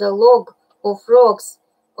bandar log of rocks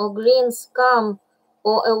or green scum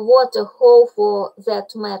or a water hole for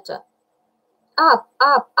that matter. Up,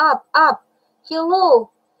 up! Hello!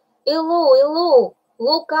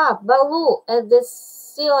 Look up, Baloo, at the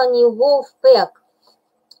Seeonee wolf pack.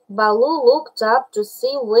 Baloo looked up to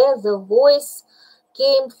see where the voice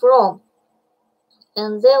came from,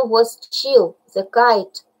 and there was Chill, the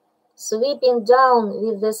kite, sweeping down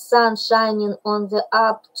with the sun shining on the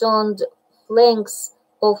upturned flanks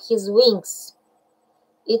of his wings.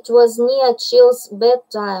 It was near Chill's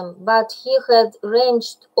bedtime, but he had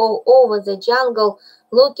ranged all over the jungle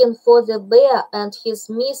looking for the bear and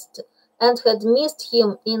had missed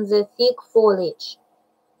him in the thick foliage.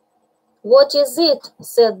 What is it?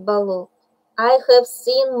 Said Baloo. I have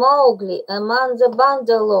seen Mowgli among the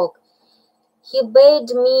bandar log. He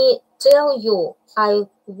bade me tell you. I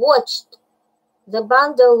watched The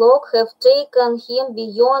Bandar-log have taken him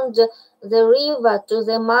beyond the river to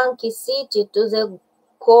the monkey city, to the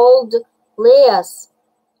cold lairs.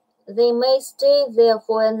 They may stay there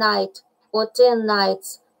for a night, or 10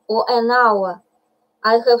 nights, or an hour.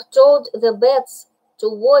 I have told the bats to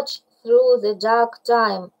watch through the dark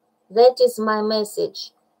time. That is my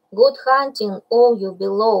message. Good hunting, all you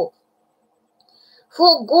below.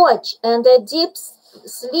 Full gorge and a deep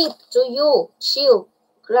sleep to you, chill,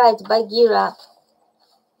 cried Bagheera.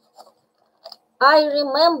 I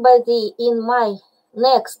remember thee in my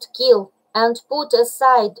next kill, and put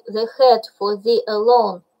aside the head for thee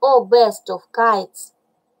alone, O best of kites.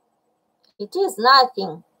 It is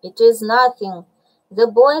nothing, it is nothing. The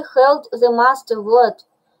boy held the master word.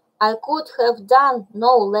 I could have done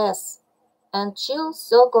no less. And Chill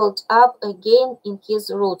circled up again in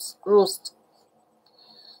his roost.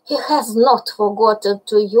 He has not forgotten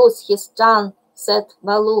to use his tongue, said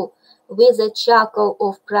Baloo, with a chuckle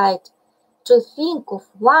of pride. To think of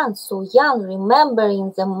one so young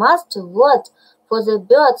remembering the master word for the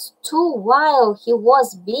birds too while he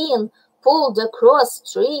was being pulled across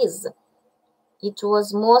trees. It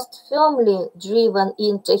was most firmly driven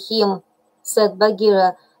into him, said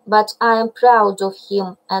Bagheera, but I am proud of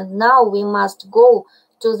him, and now we must go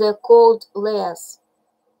to the cold lairs.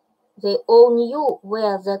 They all knew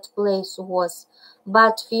where that place was,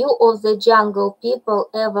 but few of the jungle people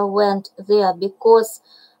ever went there because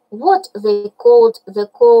what they called the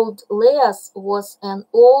cold lairs was an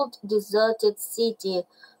old deserted city,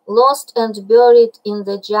 lost and buried in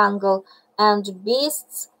the jungle, and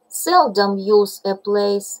beasts seldom use a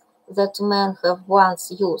place that men have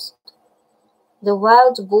once used. The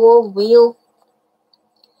wild boar will,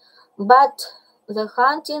 but the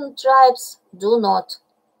hunting tribes do not.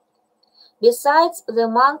 Besides, the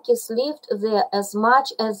monkeys lived there as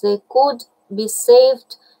much as they could be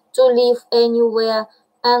saved to live anywhere,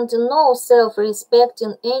 and no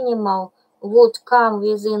self-respecting animal would come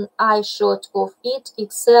within eyeshot of it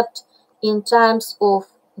except in times of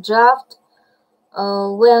drought,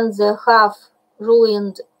 when the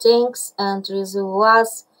half-ruined tanks and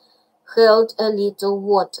reservoirs held a little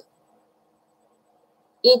water.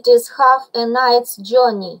 It is half a night's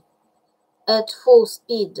journey at full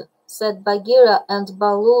speed, said Bagheera, and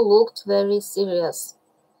Baloo looked very serious.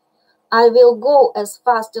 I will go as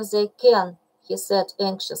fast as I can, he said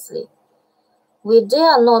anxiously. We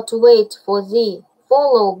dare not wait for thee.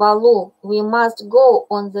 Follow, Baloo. We must go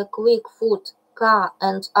on the quick foot, Kaa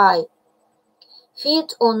and I.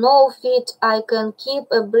 Feet or no feet, I can keep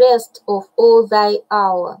abreast of all thy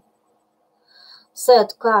hour,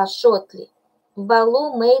 said Kaa shortly.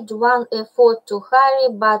 Baloo made one effort to hurry,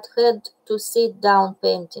 but had to sit down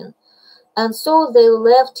panting, and so they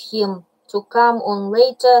left him to come on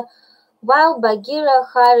later, while Bagheera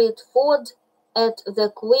hurried forward at the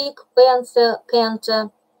quick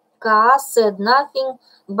canter. Kaa said nothing,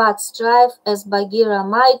 but strive as Bagheera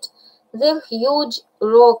might, the huge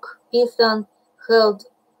rock python held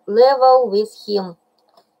level with him.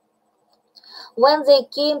 When they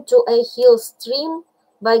came to a hill stream,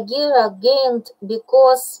 Bagheera gained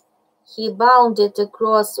because he bounded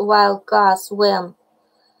across while Kaa swam,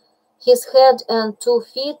 his head and 2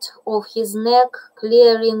 feet of his neck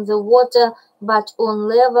clearing the water, but on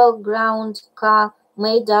level ground Kaa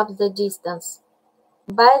made up the distance.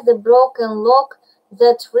 By the broken log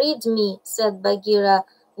that freed me, said Bagheera,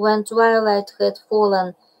 when twilight had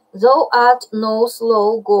fallen, thou art no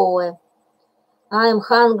slow goer. I am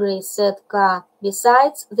hungry, said Kaa.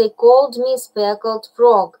 Besides, they called me Speckled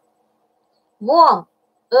Frog. Warm,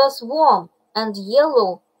 earthworm, and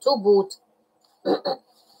yellow to boot.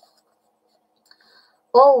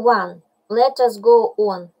 All one, let us go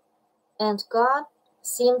on. And Kaa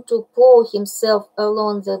seemed to pour himself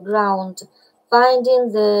along the ground,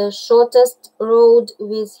 finding the shortest road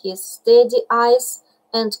with his steady eyes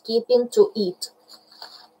and keeping to it.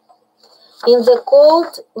 In the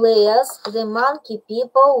cold lairs, the monkey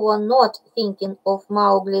people were not thinking of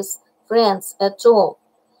Mowgli's friends at all.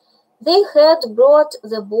 They had brought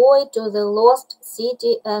the boy to the lost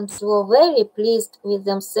city and were very pleased with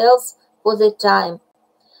themselves for the time.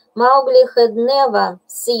 Mowgli had never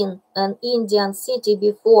seen an Indian city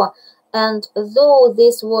before, and though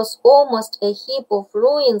this was almost a heap of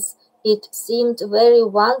ruins, it seemed very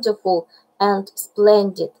wonderful and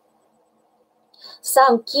splendid.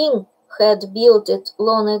 Some king had built it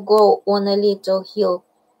long ago on a little hill.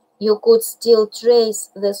 You could still trace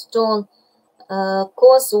the stone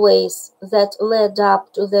causeways that led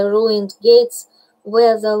up to the ruined gates,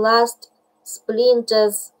 where the last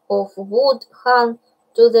splinters of wood hung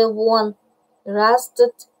to the worn,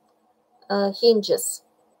 rusted hinges.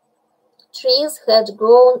 Trees had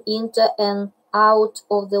grown into and out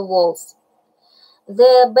of the walls.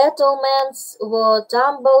 The battlements were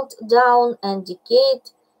tumbled down and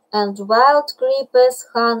decayed, and wild creepers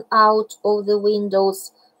hung out of the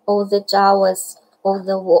windows of the towers on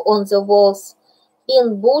the walls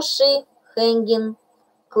in bushy hanging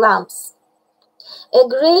clumps. A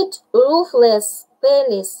great roofless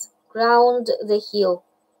palace crowned the hill,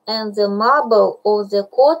 and the marble of the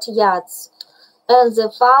courtyards and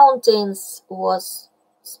the fountains was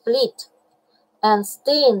split and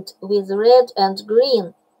stained with red and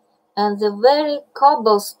green, and the very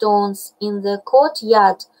cobblestones in the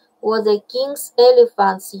courtyard where the king's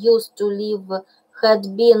elephants used to live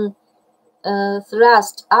had been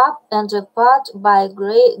thrust up and apart by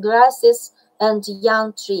grasses and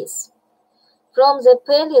young trees. From the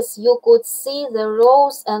palace you could see the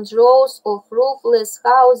rows and rows of roofless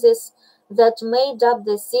houses that made up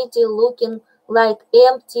the city, looking like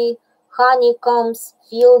empty honeycombs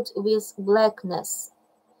filled with blackness.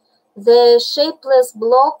 The shapeless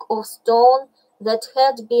block of stone that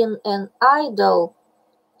had been an idol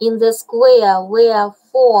in the square where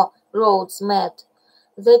four roads met,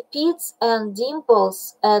 the pits and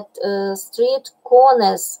dimples at street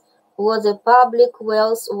corners where the public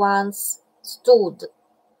wells once stood,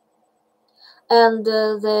 and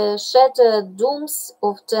the shattered domes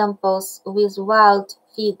of temples with wild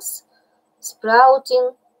figs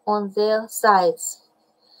sprouting on their sides.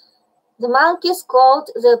 The monkeys called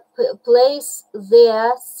the place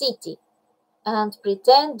their city, and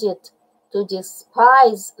pretended to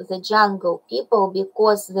despise the jungle people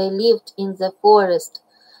because they lived in the forest,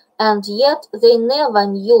 and yet they never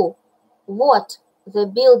knew what the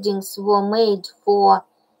buildings were made for,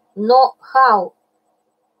 nor how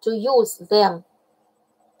to use them.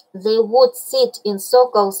 They would sit in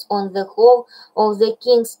circles on the hall of the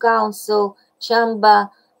king's council chamber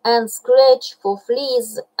and scratch for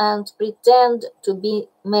fleas and pretend to be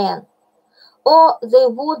men. Or they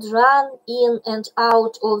would run in and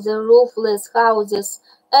out of the roofless houses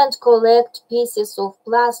and collect pieces of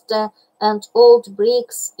plaster and old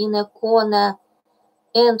bricks in a corner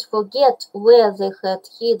and forget where they had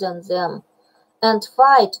hidden them, and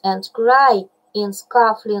fight and cry in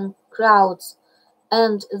scuffling crowds,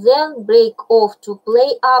 and then break off to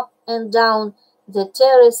play up and down the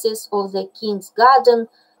terraces of the king's garden,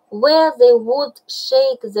 where they would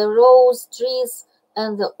shake the rose trees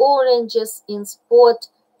and the oranges in sport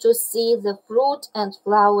to see the fruit and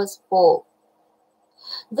flowers fall.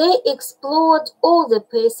 They explored all the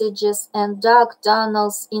passages and dark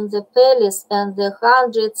tunnels in the palace and the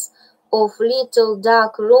hundreds of little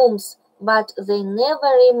dark rooms, but they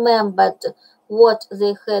never remembered what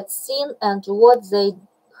they had seen and what they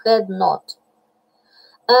had not,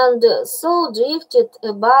 and so drifted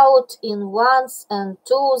about in ones and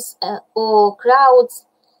twos or crowds,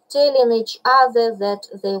 telling each other that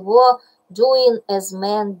they were doing as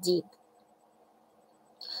men did.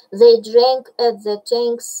 They drank at the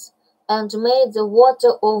tanks and made the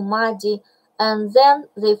water all muddy, and then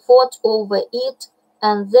they fought over it,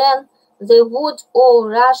 and then they would all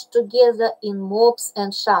rush together in mobs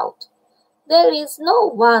and shout. There is no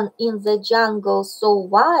one in the jungle so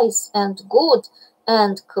wise and good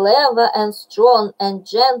and clever and strong and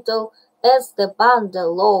gentle as the Bandar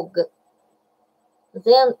log.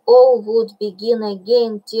 Then all would begin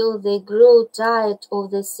again till they grew tired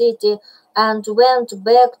of the city and went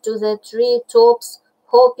back to the tree tops,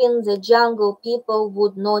 hoping the jungle people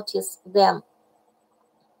would notice them.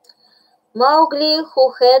 Mowgli,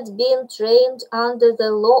 who had been trained under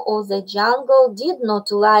the law of the jungle, did not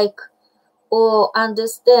like or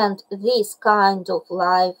understand this kind of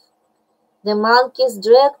life. The monkeys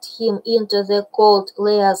dragged him into the cold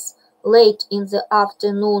lairs late in the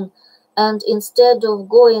afternoon, and instead of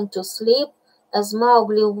going to sleep, as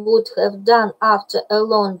Mowgli would have done after a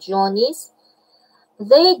long journey,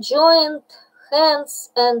 they joined hands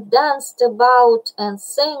and danced about and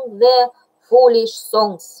sang their foolish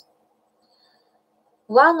songs.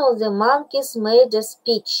 One of the monkeys made a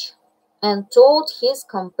speech and told his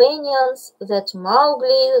companions that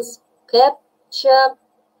Mowgli's capture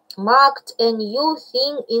marked a new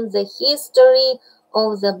thing in the history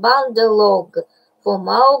of the Bandar log, for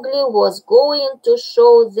Mowgli was going to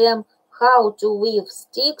show them how to weave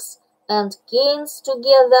sticks and canes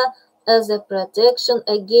together as a protection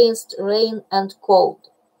against rain and cold.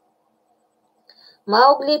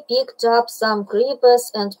 Mowgli picked up some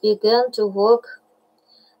creepers and began to work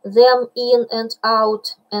them in and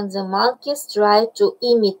out, and the monkeys tried to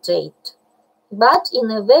imitate. But in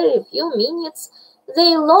a very few minutes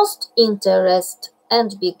they lost interest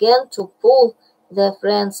and began to pull their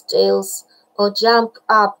friends' tails or jump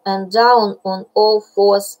up and down on all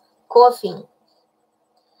fours, coughing.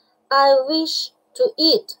 "I wish to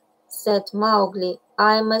eat," said Mowgli.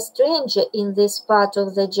 "I am a stranger in this part of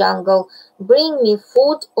the jungle. Bring me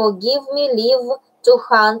food or give me leave to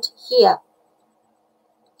hunt here."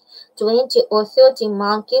 20 or 30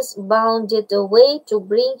 monkeys bounded away to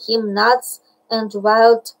bring him nuts and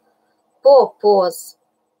wild pawpaws,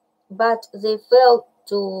 but they fell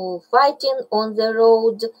to fighting on the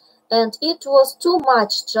road, and it was too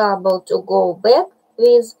much trouble to go back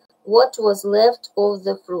with what was left of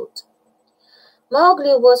the fruit.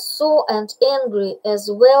 Mowgli was sore and angry as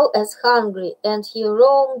well as hungry, and he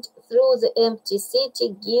roamed through the empty city,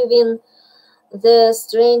 giving the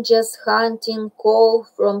stranger's hunting call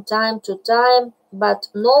from time to time, but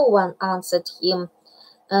no one answered him,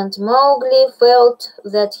 and Mowgli felt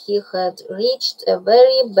that he had reached a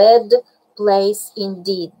very bad place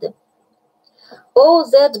indeed. All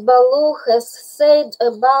that Baloo has said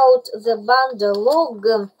about the Bandar log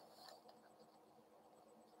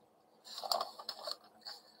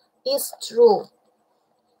is true,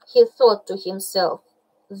 he thought to himself.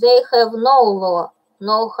 They have no law,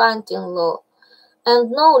 no hunting law,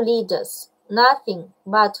 and no leaders, nothing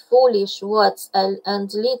but foolish words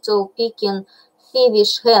and little picking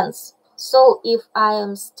thievish hands. So if I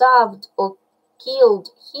am starved or killed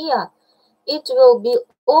here, it will be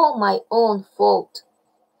all my own fault.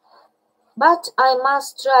 But I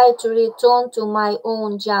must try to return to my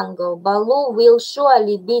own jungle. Baloo will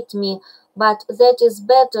surely beat me, but that is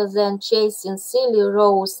better than chasing silly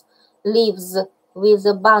rose leaves with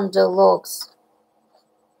the Bandar logs.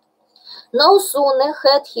 No sooner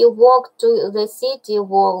had he walked to the city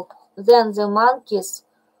wall than the monkeys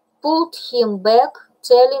pulled him back,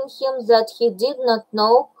 telling him that he did not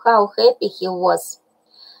know how happy he was,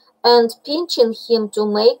 and pinching him to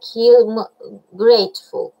make him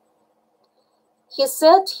grateful. He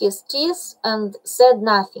set his teeth and said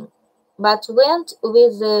nothing, but went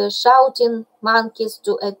with the shouting monkeys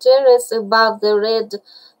to a terrace above the red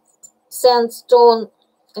sandstone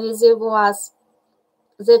reservoirs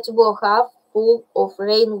that were half full of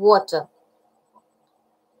rainwater.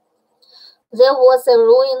 There was a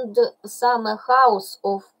ruined summer house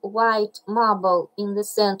of white marble in the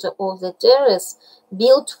center of the terrace,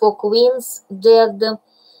 built for queens dead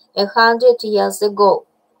 100 years ago.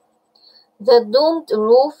 The domed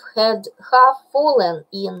roof had half fallen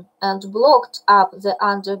in and blocked up the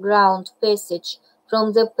underground passage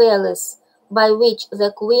from the palace by which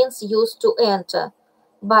the queens used to enter,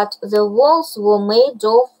 but the walls were made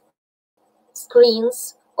of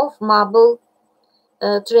screens of marble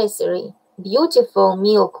tracery, beautiful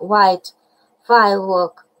milk-white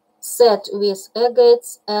firework set with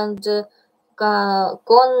agates and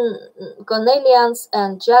cornelians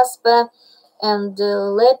and jasper and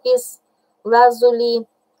lapis lazuli,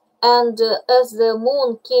 and as the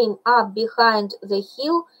moon came up behind the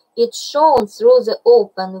hill, it shone through the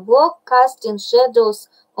open work, casting shadows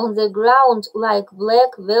on the ground like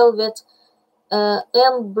black velvet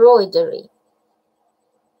embroidery.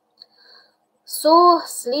 So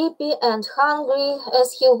sleepy and hungry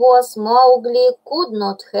as he was, Mowgli could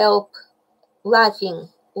not help laughing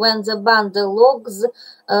when the Bandar logs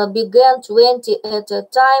began 20 at a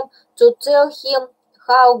time to tell him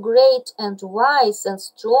how great and wise and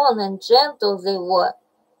strong and gentle they were,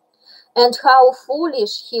 and how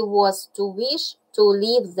foolish he was to wish to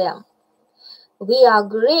leave them. "We are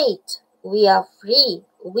great, we are free,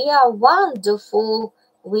 we are wonderful,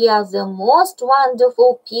 we are the most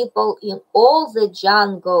wonderful people in all the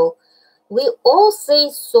jungle. We all say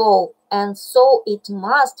so, and so it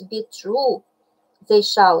must be true," they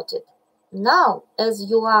shouted. "Now, as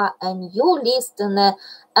you are a new listener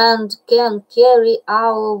and can carry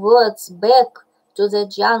our words back to the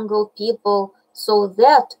jungle people so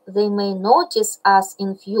that they may notice us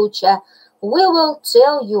in future, we will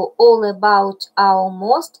tell you all about our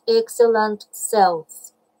most excellent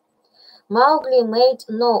selves." Mowgli made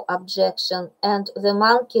no objection, and the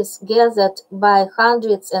monkeys gathered by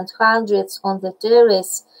hundreds and hundreds on the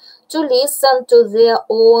terrace to listen to their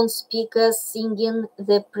own speakers singing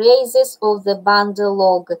the praises of the Bandar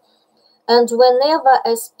log, and whenever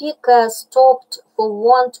a speaker stopped for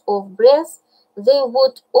want of breath, they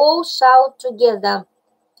would all shout together,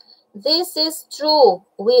 "This is true,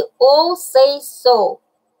 we all say so."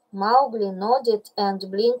 Mowgli nodded and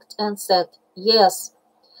blinked and said, "Yes,"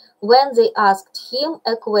 when they asked him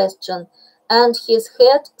a question, and his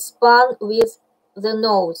head spun with the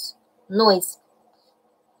noise.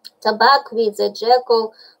 "Tabak the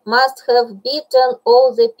jackal must have beaten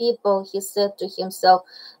all the people," he said to himself,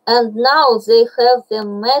 "and now they have the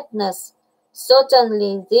madness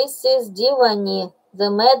Certainly this is divanity, the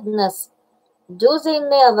madness. Do they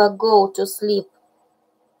never go to sleep?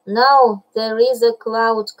 Now there is a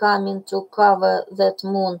cloud coming to cover that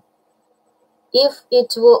moon. If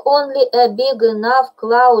it were only a big enough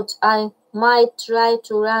cloud, I might try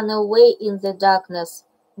to run away in the darkness,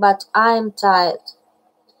 but I'm tired.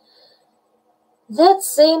 That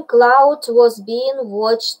same cloud was being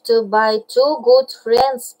watched by two good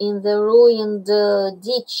friends in the ruined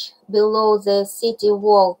ditch below the city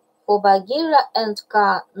wall, for Bagheera and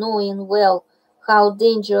Kaa, knowing well how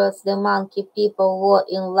dangerous the monkey people were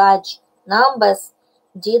in large numbers,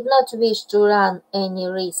 did not wish to run any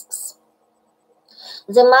risks.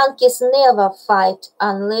 The monkeys never fight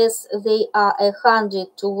unless they are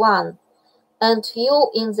 100 to 1, and few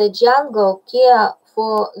in the jungle care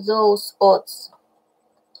for those odds.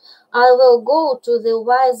 I will go to the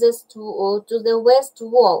west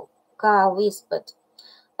wall, Kaa whispered,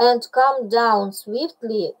 and come down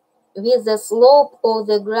swiftly with the slope of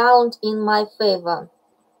the ground in my favor.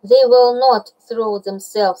 They will not throw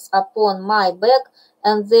themselves upon my back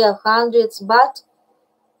and their hundreds, but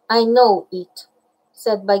I know it,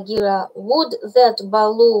 said Bagheera. Would that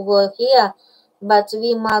Baloo were here, but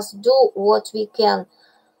we must do what we can.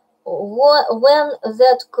 When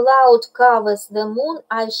that cloud covers the moon,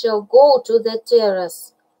 I shall go to the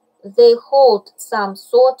terrace. They hold some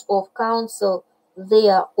sort of council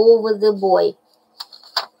there over the boy.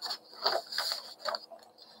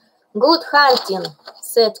 Good hunting,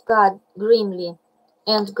 said Kaa grimly,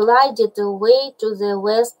 and glided away to the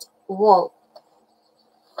west wall.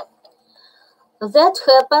 That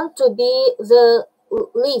happened to be the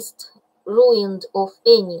least ruined of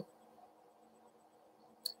any,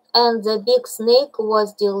 and the big snake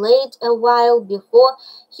was delayed a while before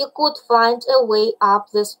he could find a way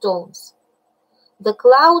up the stones. The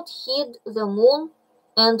cloud hid the moon,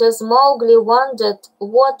 and as Mowgli wondered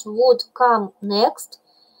what would come next,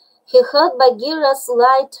 he heard Bagheera's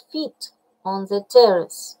light feet on the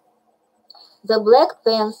terrace. The Black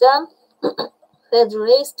Panther had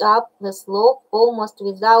raced up the slope almost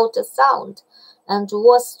without a sound and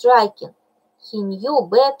was striking. He knew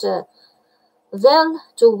better than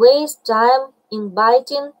to waste time in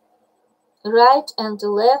biting right and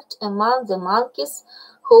left among the monkeys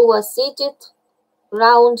who were seated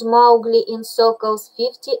round Mowgli in circles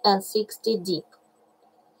 50 and 60 deep.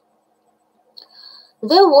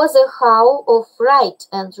 There was a howl of fright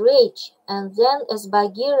and rage, and then as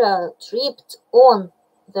Bagheera tripped on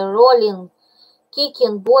the rolling,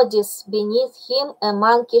 kicking bodies beneath him, a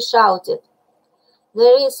monkey shouted,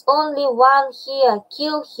 "There is only one here!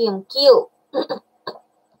 Kill him! Kill!"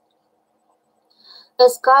 A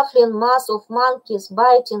scuffling mass of monkeys,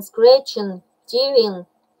 biting, scratching, tearing,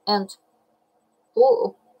 and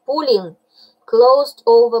pulling, closed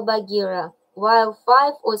over Bagheera, while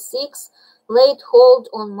 5 or 6 laid hold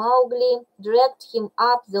on Mowgli, dragged him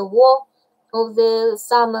up the wall of the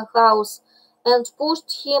summer house, and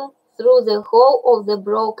pushed him through the hole of the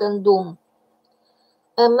broken dome.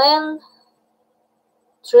 A man-trained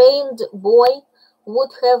boy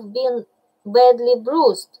would have been badly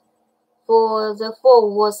bruised, for the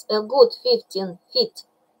fall was a good 15 feet,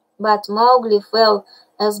 but Mowgli fell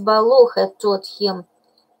as Baloo had taught him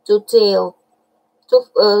to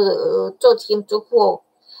fall,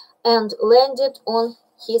 and landed on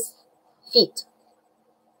his feet.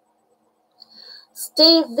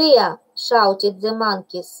 "Stay there," shouted the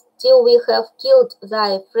monkeys, "till we have killed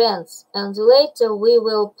thy friends, and later we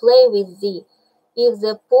will play with thee, if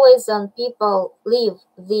the Poison people leave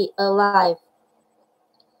thee alive."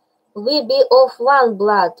 "We be of one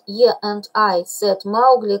blood, ye and I," said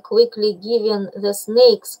Mowgli, quickly giving the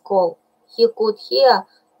snake's call. He could hear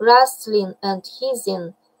rustling and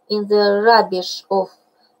hissing in the rubbish all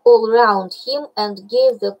round him, and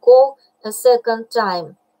gave the call a second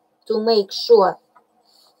time, to make sure.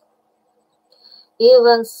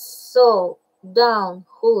 "Even so, down,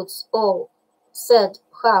 hoods all," said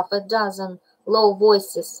half a dozen low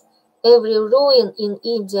voices. Every ruin in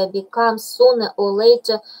India becomes sooner or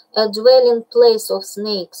later a dwelling place of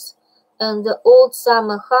snakes, and the old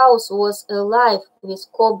summer house was alive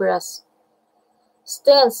with cobras.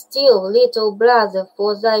 "Stand still, little brother,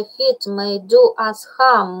 for thy feet may do us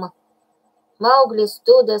harm." Mowgli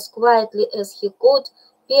stood as quietly as he could,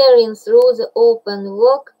 peering through the open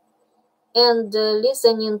work and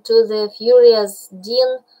listening to the furious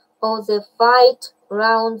din of the fight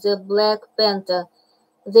round the Black Panther,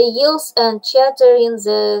 the yells and chattering,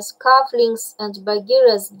 the scufflings, and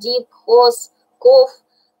Bagheera's deep, hoarse cough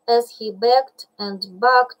as he backed and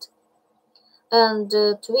bucked and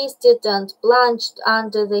twisted and plunged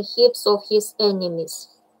under the hips of his enemies.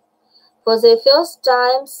 For the first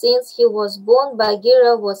time since he was born,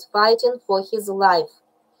 Bagheera was fighting for his life.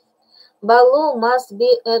 Baloo must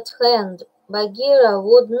be at hand. Bagheera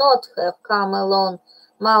would not have come alone,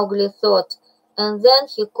 Mowgli thought, and then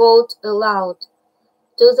he called aloud.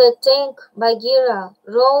 To the tank, Bagheera!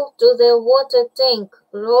 Row to the water tank!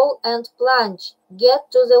 Row and plunge!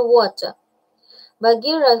 Get to the water!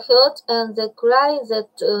 Bagheera heard, and the cry that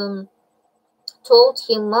told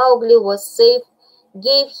him Mowgli was safe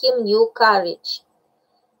gave him new courage.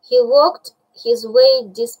 He walked his way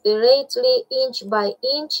desperately, inch by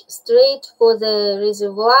inch, straight for the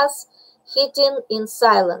reservoirs, hitting in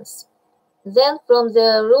silence. Then from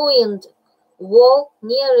the ruined wall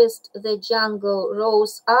nearest the jungle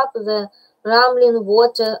rose up the rumbling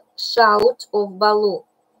water shout of Baloo.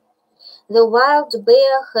 The wild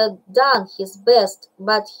bear had done his best,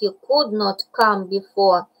 but he could not come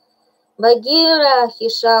before. Bagheera, he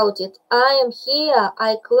shouted, I am here,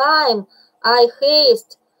 I climb, I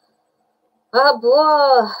haste.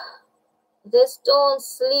 Abba! The stones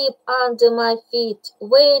slip under my feet.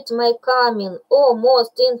 Wait my coming, O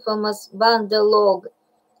most infamous Bandalog.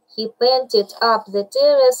 He panted up the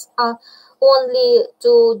terrace, only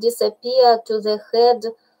to disappear to the head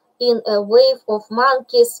in a wave of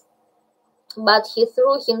monkeys, but he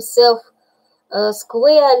threw himself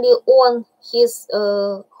squarely on his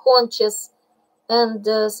haunches and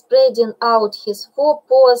spreading out his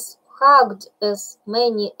forepaws, hugged as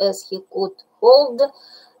many as he could hold,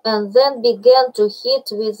 and then began to hit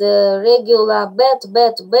with a regular bat,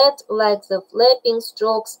 bat, bat, like the flapping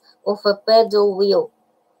strokes of a paddle wheel.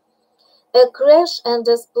 A crash and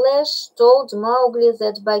a splash told Mowgli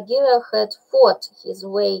that Bagheera had fought his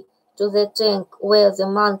way to the tank where the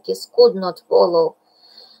monkeys could not follow.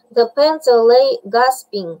 The panther lay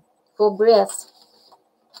gasping for breath,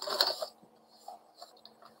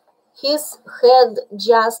 his head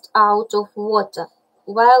just out of water,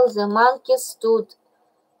 while the monkeys stood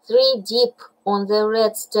 3 deep on the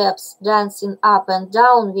red steps, dancing up and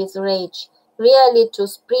down with rage, really to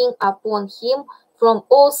spring upon him from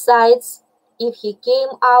all sides if he came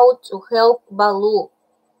out to help Baloo.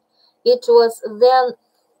 It was then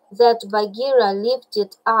that Bagheera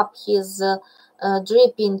lifted up his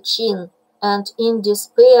dripping chin and in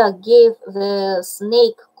despair gave the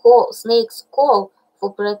snake's call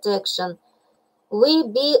for protection. We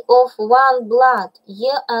be of one blood,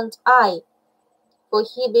 ye and I, for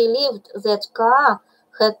he believed that Kaa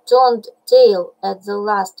had turned tail at the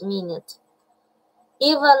last minute.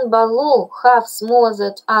 Even Baloo, half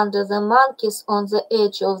smothered under the monkeys on the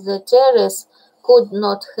edge of the terrace, could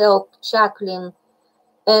not help chuckling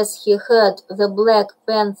as he heard the Black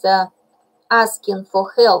Panther asking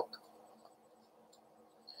for help.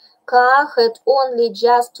 Kaa had only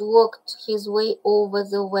just worked his way over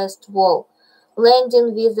the west wall,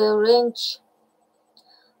 landing with a wrench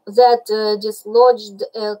that dislodged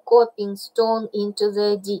a coping stone into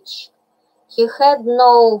the ditch. He had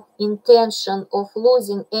no intention of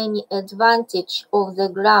losing any advantage of the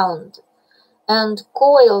ground, and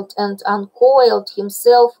coiled and uncoiled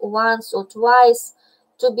himself once or twice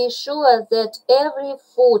to be sure that every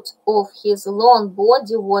foot of his long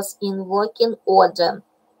body was in working order.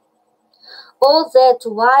 All that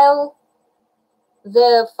while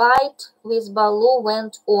the fight with Baloo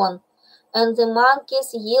went on, and the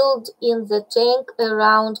monkeys yelled in the tank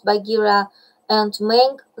around Bagheera, and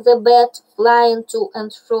Mang the bat, flying to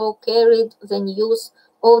and fro, carried the news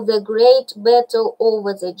of the great battle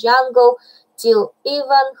over the jungle, till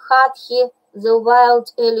even Hathi, the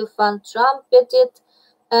wild elephant, trumpeted,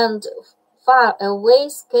 and far away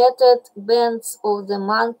scattered bands of the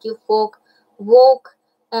monkey folk woke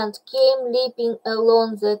and came leaping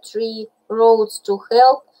along the tree roads to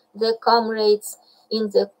help their comrades in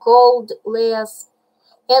the cold lairs,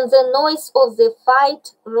 and the noise of the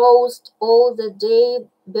fight roused all the day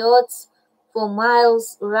birds for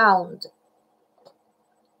miles round.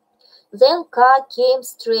 Then Kaa came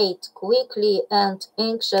straight, quickly and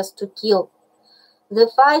anxious to kill. The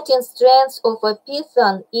fighting strength of a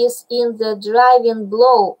python is in the driving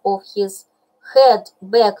blow of his head,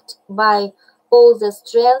 backed by all the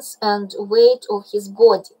strength and weight of his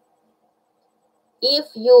body. If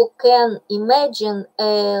you can imagine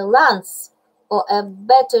a lance, or a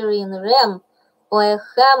battering ram, or a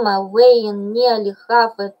hammer weighing nearly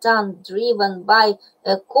half a ton driven by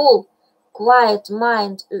a cool, quiet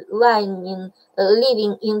mind living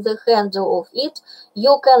in the handle of it,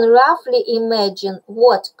 you can roughly imagine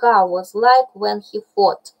what Kaa was like when he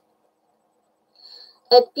fought.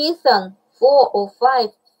 A python 4 or 5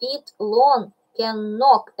 feet long can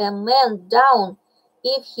knock a man down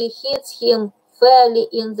if he hits him fairly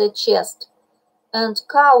in the chest. and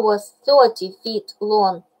Kaa was 30 feet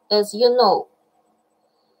long, as you know.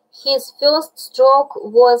 His first stroke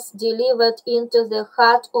was delivered into the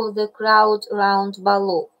heart of the crowd round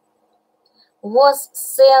Baloo, was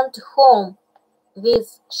sent home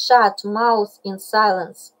with shut mouth in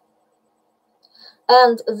silence,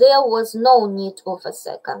 and there was no need of a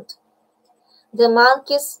second. The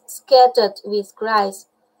monkeys scattered with cries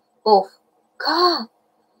of "Kaa!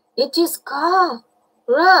 It is Kaa!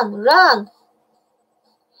 Run, run!"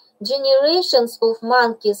 Generations of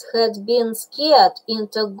monkeys had been scared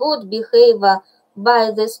into good behavior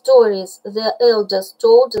by the stories their elders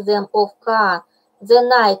told them of Kaa, the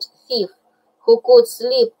night thief, who could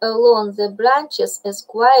slip along the branches as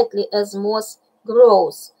quietly as moss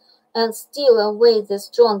grows, and steal away the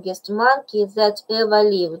strongest monkey that ever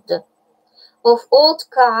lived. Of old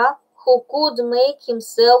Kaa, who could make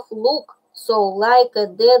himself look so like a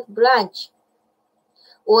dead branch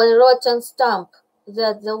or a rotten stump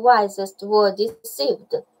that the wisest were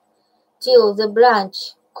deceived, till the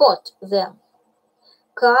branch caught them.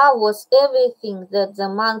 Kaa was everything that the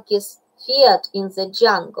monkeys feared in the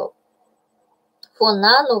jungle, for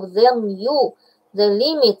none of them knew the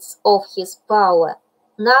limits of his power,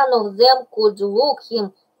 none of them could look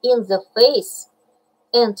him in the face,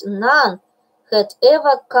 and none had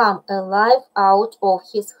ever come alive out of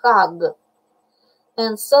his hug.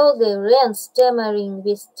 And so they ran stammering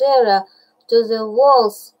with terror to the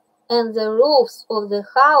walls and the roofs of the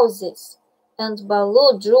houses, and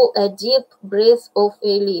Baloo drew a deep breath of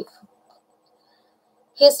relief.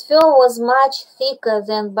 His fur was much thicker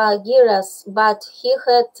than Bagheera's, but he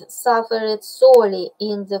had suffered sorely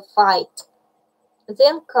in the fight.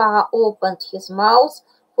 Then Kaa opened his mouth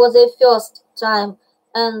for the first time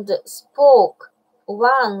and spoke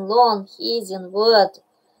one long hissing word,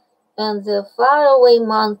 and the faraway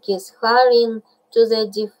monkeys, hurrying to the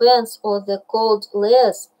defense of the cold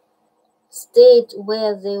lass, stayed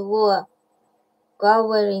where they were,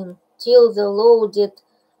 cowering till the loaded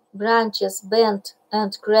branches bent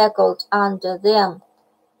and crackled under them.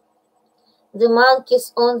 The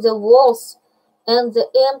monkeys on the walls and the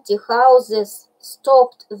empty houses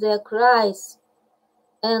stopped their cries,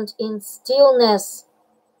 and in stillness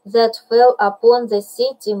that fell upon the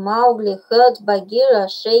city, Mowgli heard Bagheera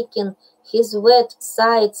shaking his wet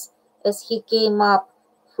sides as he came up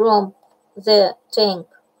from the tank.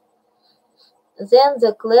 Then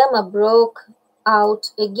the clamor broke out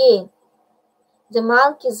again. The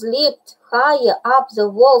monkeys leaped higher up the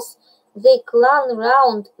walls. They clung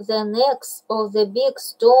round the necks of the big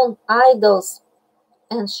stone idols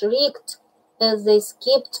and shrieked as they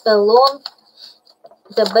skipped along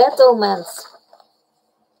the battlements,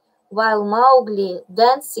 while Mowgli,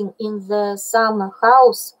 dancing in the summer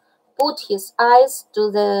house, put his eyes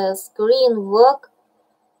to the screen work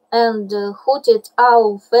and hooted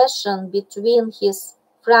owl-fashion between his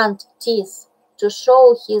front teeth to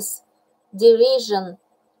show his derision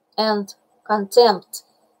and contempt.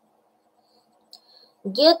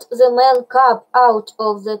 "Get the man cub out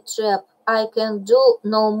of the trap. I can do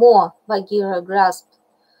no more," Bagheera grasped.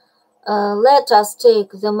 Let us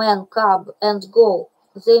take the man cub and go.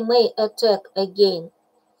 They may attack again."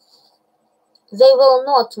 "They will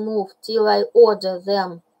not move till I order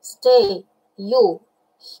them. Stay, you."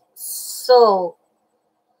 "So,"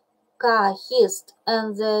 Kaa hissed,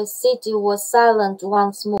 and the city was silent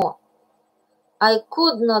once more. "I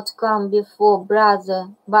could not come before,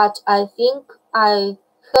 brother, but I think I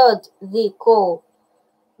heard thee call."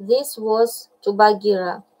 This was to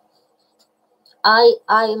Bagheera.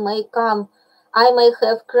 I may come. I may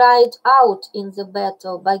have cried out in the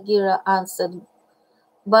battle," Bagheera answered.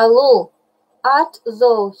 "Baloo, art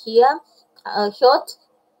thou here, hurt?"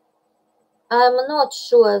 "I am not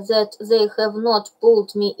sure that they have not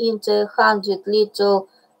pulled me into 100 little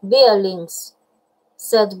bearlings,"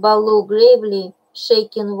 said Baloo gravely,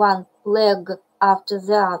 shaking one leg after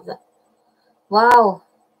the other. "Wow,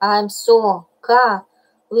 I'm sore, Kaa.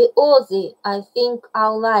 We owe thee, I think,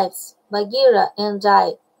 our lives, Bagheera and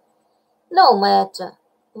I. No matter.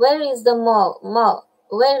 Where is the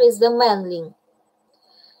manling?"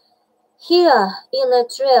 "Here, in a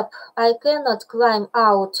trap. I cannot climb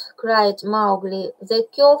out," cried Mowgli. The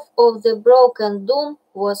curve of the broken doom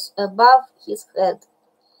was above his head.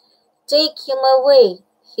 "Take him away.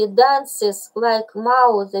 He dances like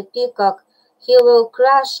Mao the peacock. He will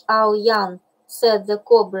crush our young," said the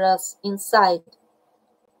cobras inside.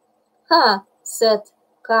 "Ha!" said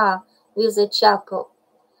Kaa with a chuckle.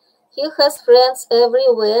 "He has friends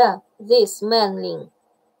everywhere, this manling.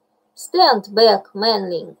 Stand back,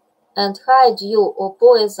 manling, and hide you or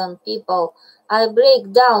poison people. I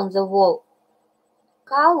break down the wall."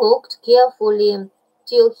 Kaa looked carefully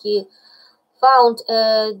till he found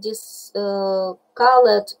a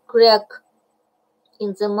discolored crack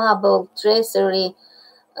in the marble tracery,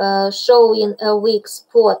 showing a weak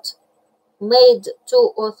spot, made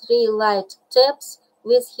 2 or 3 light taps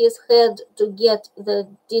with his head to get the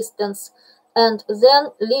distance, and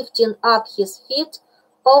then lifting up his feet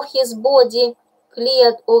of his body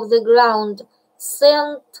cleared of the ground,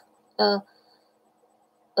 uh,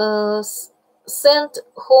 uh, sent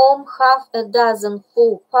home half a dozen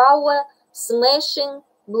full power, smashing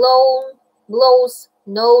blows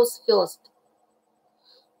nose first.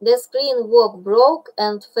 The screen work broke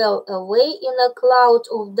and fell away in a cloud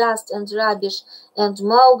of dust and rubbish, and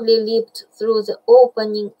Mowgli leaped through the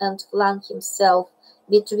opening and flung himself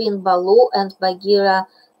between Baloo and Bagheera,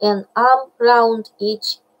 an arm round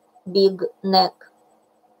each big neck.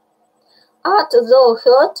 "Art thou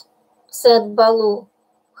hurt?" said Baloo,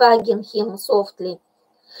 hugging him softly.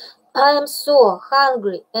 "I am sore,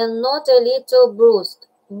 hungry, and not a little bruised.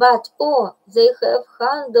 But, oh, they have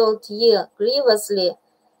handled ye grievously,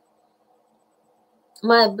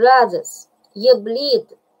 my brothers. Ye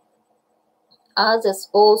bleed." "Others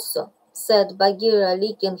also," said Bagheera,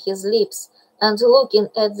 licking his lips and looking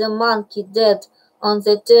at the monkey dead on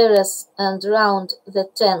the terrace and round the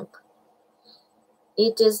tank.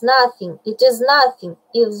 It is nothing, if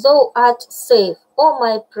thou art safe, O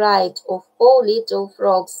my pride of all little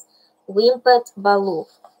frogs," whimpered Baloo.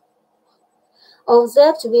 "Of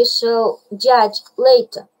that we shall judge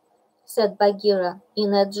later," said Bagheera,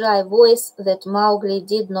 in a dry voice that Mowgli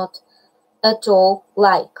did not at all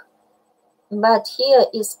like. "But here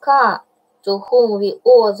is Kaa, to whom we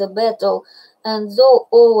owe the battle, and thou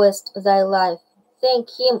owest thy life. Thank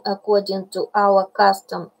him according to our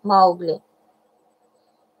custom, Mowgli."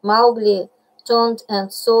 Mowgli turned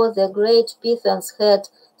and saw the great python's head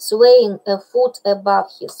swaying a foot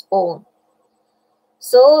above his own.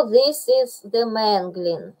 "So this is the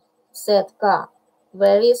mangling," said Kaa.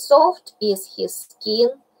 "Very soft is his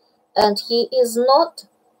skin, and he is not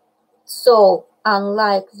so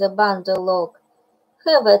unlike the Bandar log.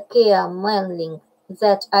 Have a care, manling,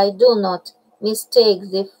 that I do not mistake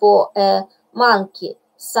thee for a monkey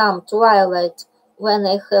some twilight when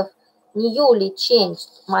I have newly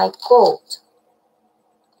changed my coat."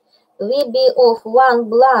 "We be of one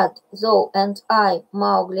blood, thou and I,"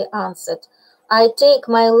 Mowgli answered. "I take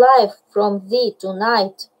my life from thee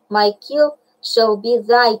tonight. My kill shall be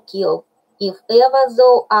thy kill, if ever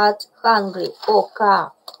thou art hungry, O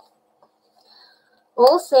Kaa."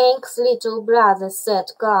 "Oh, thanks, little brother,"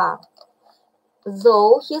 said Kaa,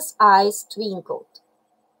 though his eyes twinkled.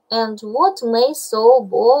 "And what may so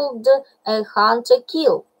bold a hunter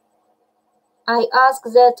kill? I ask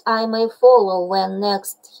that I may follow when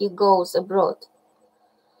next he goes abroad."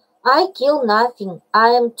 "I kill nothing, I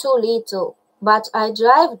am too little, but I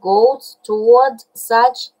drive goats toward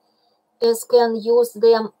such as can use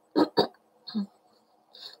them.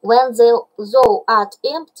 When thou art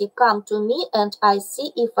empty, come to me, and I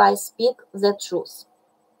see if I speak the truth.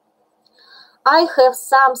 I have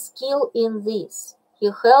some skill in this."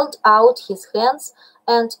 He held out his hands,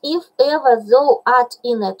 "and if ever thou art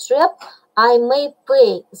in a trap, I may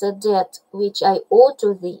pay the debt which I owe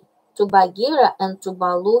to thee, to Bagheera, and to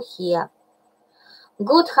Baloo here.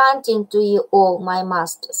 Good hunting to ye all, my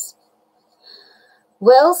masters."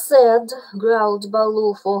 "Well said," growled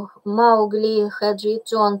Baloo, for Mowgli had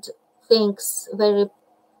returned thanks very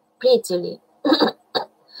prettily.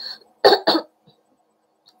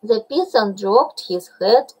 The python dropped his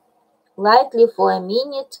head lightly for a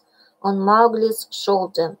minute on Mowgli's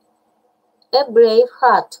shoulder. "A brave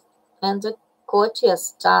heart and a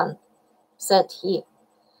courteous tongue," said he.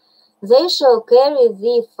 "They shall carry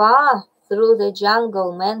thee far through the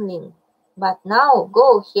jungle, manling. But now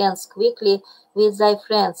go hence quickly with thy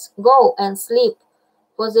friends. Go and sleep,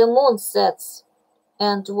 for the moon sets,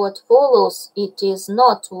 and what follows it is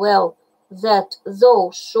not well that thou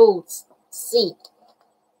shouldst see."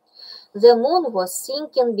 The moon was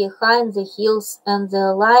sinking behind the hills, and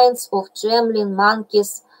the lines of trembling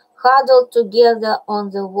monkeys huddled together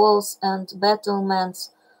on the walls and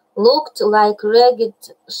battlements looked like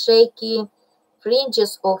ragged, shaky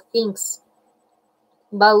fringes of things.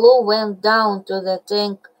 Baloo went down to the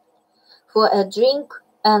tank for a drink,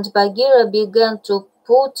 and Bagheera began to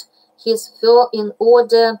put his fur in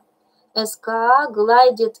order as Kaa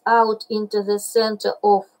glided out into the center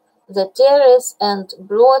of the terrace and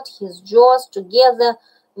brought his jaws together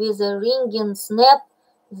with a ringing snap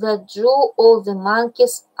that drew all the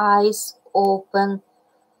monkeys' eyes open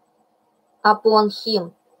upon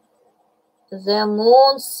him. "The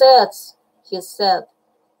moon sets," he said,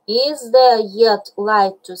 Is there yet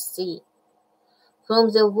light to see?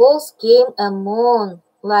 From the walls came a moan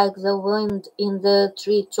like the wind in the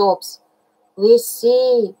tree tops. We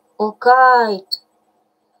see, O kite.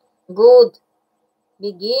 Good.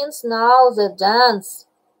 Begins now the dance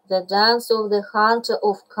of the hunter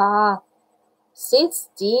of Ka. Sit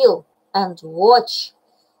still and watch.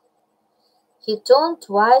 He turned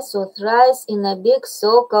twice or thrice in a big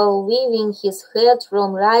circle, weaving his head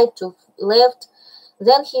from right to left.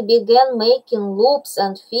 Then he began making loops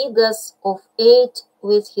and figures of 8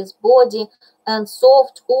 with his body, and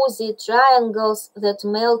soft oozy triangles that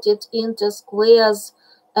melted into squares,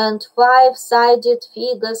 and 5-sided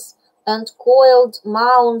figures, and coiled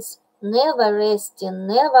mounds, never resting,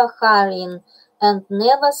 never hurrying, and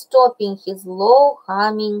never stopping his low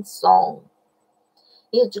humming song.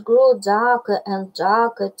 It grew darker and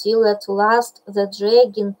darker till at last the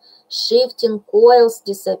dragging, shifting coils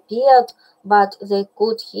disappeared, but they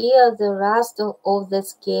could hear the rustle of the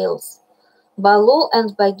scales. Baloo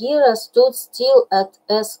and Bagheera stood still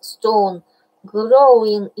as stone,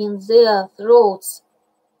 growing in their throats,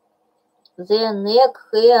 their neck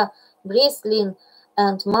hair bristling,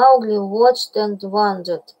 and Mowgli watched and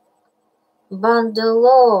wondered.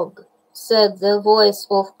 "Bandalog," said the voice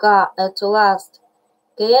of Kaa at last,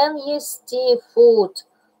 "can ye stir foot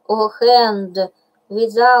or hand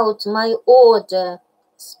without my order?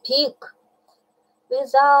 Speak."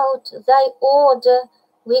 "Without thy order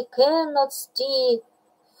we cannot stir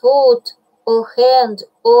foot or hand,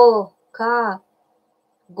 O Kaa."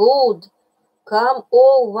 "Good. Come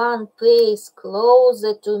all one pace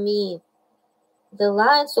closer to me." The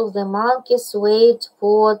lines of the monkeys swayed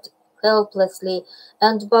forward helplessly,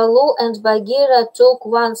 and Baloo and Bagheera took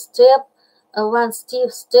one stiff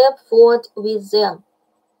step forward with them.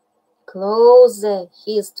 "Closer,"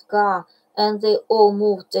 hissed Kaa, and they all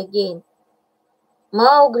moved again.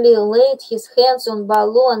 Mowgli laid his hands on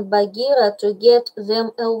Baloo and Bagheera to get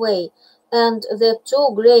them away, and the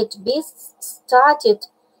two great beasts started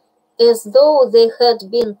as though they had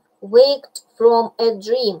been waked from a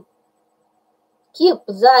dream. "Keep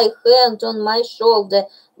thy hand on my shoulder,"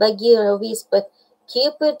 Bagheera whispered.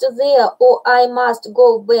 "Keep it there, or I must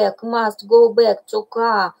go back to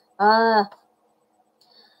Kaa. Ah!"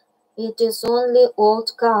 "It is only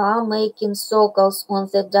old Kaa making circles on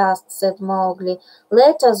the dust," said Mowgli.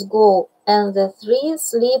 "Let us go," and the three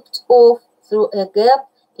slipped off through a gap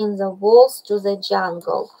in the walls to the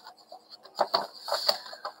jungle.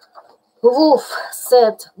 "Woof!"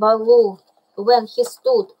 said Baloo when he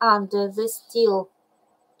stood under the still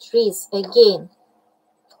trees again.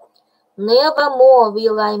 "Never more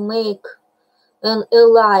will I make an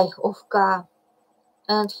ally of Kaa,"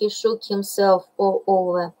 and he shook himself all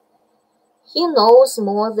over. "He knows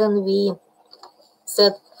more than we,"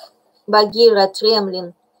 said Bagheera,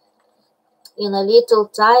 trembling. "In a little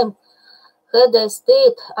time, had I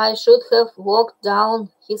stayed, I should have walked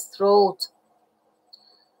down his throat."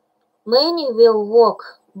 "Many will walk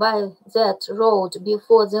by that road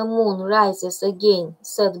before the moon rises again,"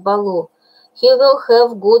 said Baloo. "He will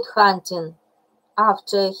have good hunting,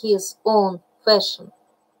 after his own fashion."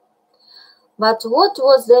 "But what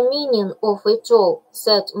was the meaning of it all?"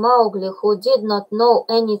 said Mowgli, who did not know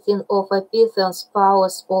anything of a python's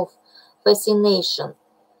powers of fascination.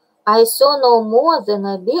 "I saw no more than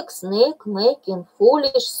a big snake making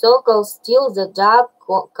foolish circles till the dark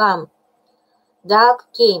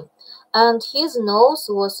came, and his nose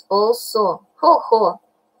was also ho ho."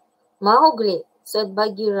 "Mowgli," said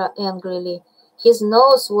Bagheera angrily, "his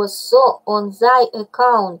nose was so on thy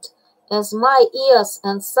account, as my ears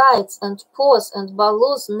and sides and paws and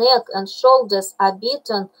Baloo's neck and shoulders are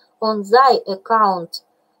beaten on thy account.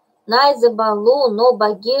 Neither Baloo nor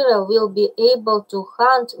Bagheera will be able to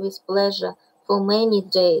hunt with pleasure for many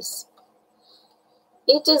days."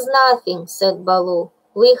 "It is nothing," said Baloo.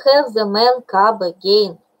 "We have the man cub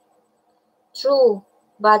again." "True,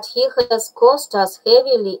 but he has cost us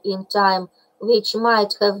heavily in time which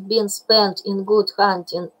might have been spent in good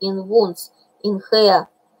hunting, in wounds, in hair.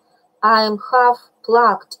 I am half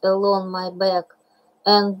plucked along my back,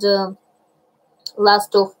 and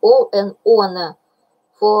last of all an honor.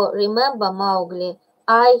 For remember, Mowgli,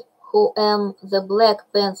 I, who am the Black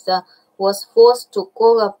Panther, was forced to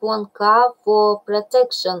call upon Kaa for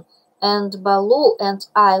protection, and Baloo and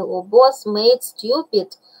I were both made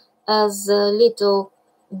stupid as little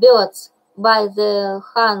birds by the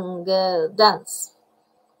hunger dance.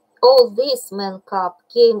 All this, man cub,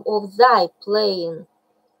 came of thy playing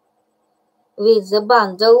with the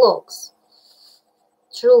Bandalogs."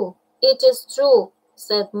 "True, it is true,"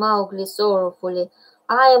 said Mowgli sorrowfully.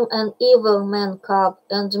 I am an evil man cub,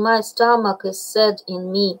 and my stomach is sad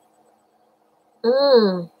in me.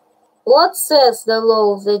 What says the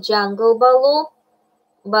law of the jungle, Baloo?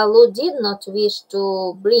 Baloo did not wish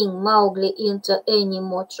to bring Mowgli into any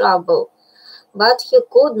more trouble, but he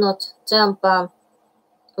could not tamper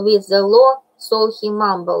with the law, so he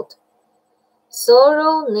mumbled,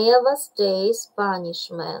 "Sorrow never stays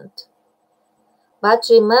punishment. But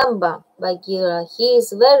remember, Bagheera, he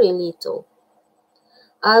is very little."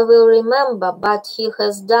 "I will remember, but he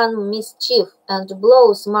has done mischief, and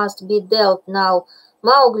blows must be dealt now.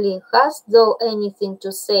 Mowgli, hast thou anything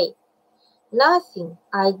to say?" "Nothing.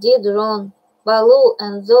 I did wrong, Baloo,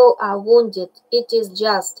 and thou art wounded. It is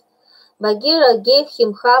just." Bagheera gave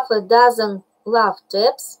him half a dozen love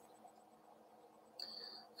taps.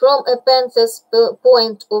 From a panther's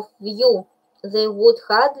point of view, they would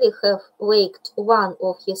hardly have waked one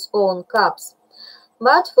of his own cubs,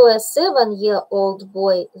 but for a 7-year-old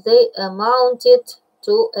boy they amounted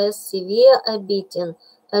to as severe a beating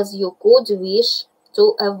as you could wish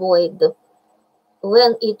to avoid.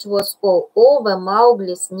 When it was all over,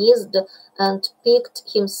 Mowgli sneezed and picked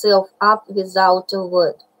himself up without a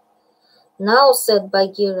word. "Now," said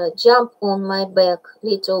Bagheera, "jump on my back,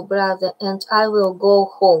 little brother, and I will go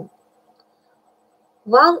home."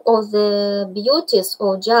 One of the beauties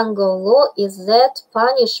of jungle law is that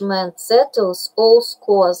punishment settles all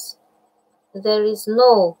scores. There is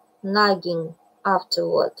no nagging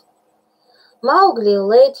afterward. Mowgli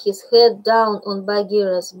laid his head down on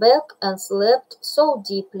Bagheera's back and slept so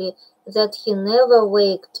deeply that he never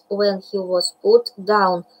waked when he was put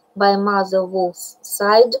down by Mother Wolf's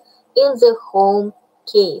side in the home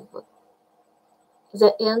cave.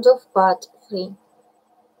 The end of part 3.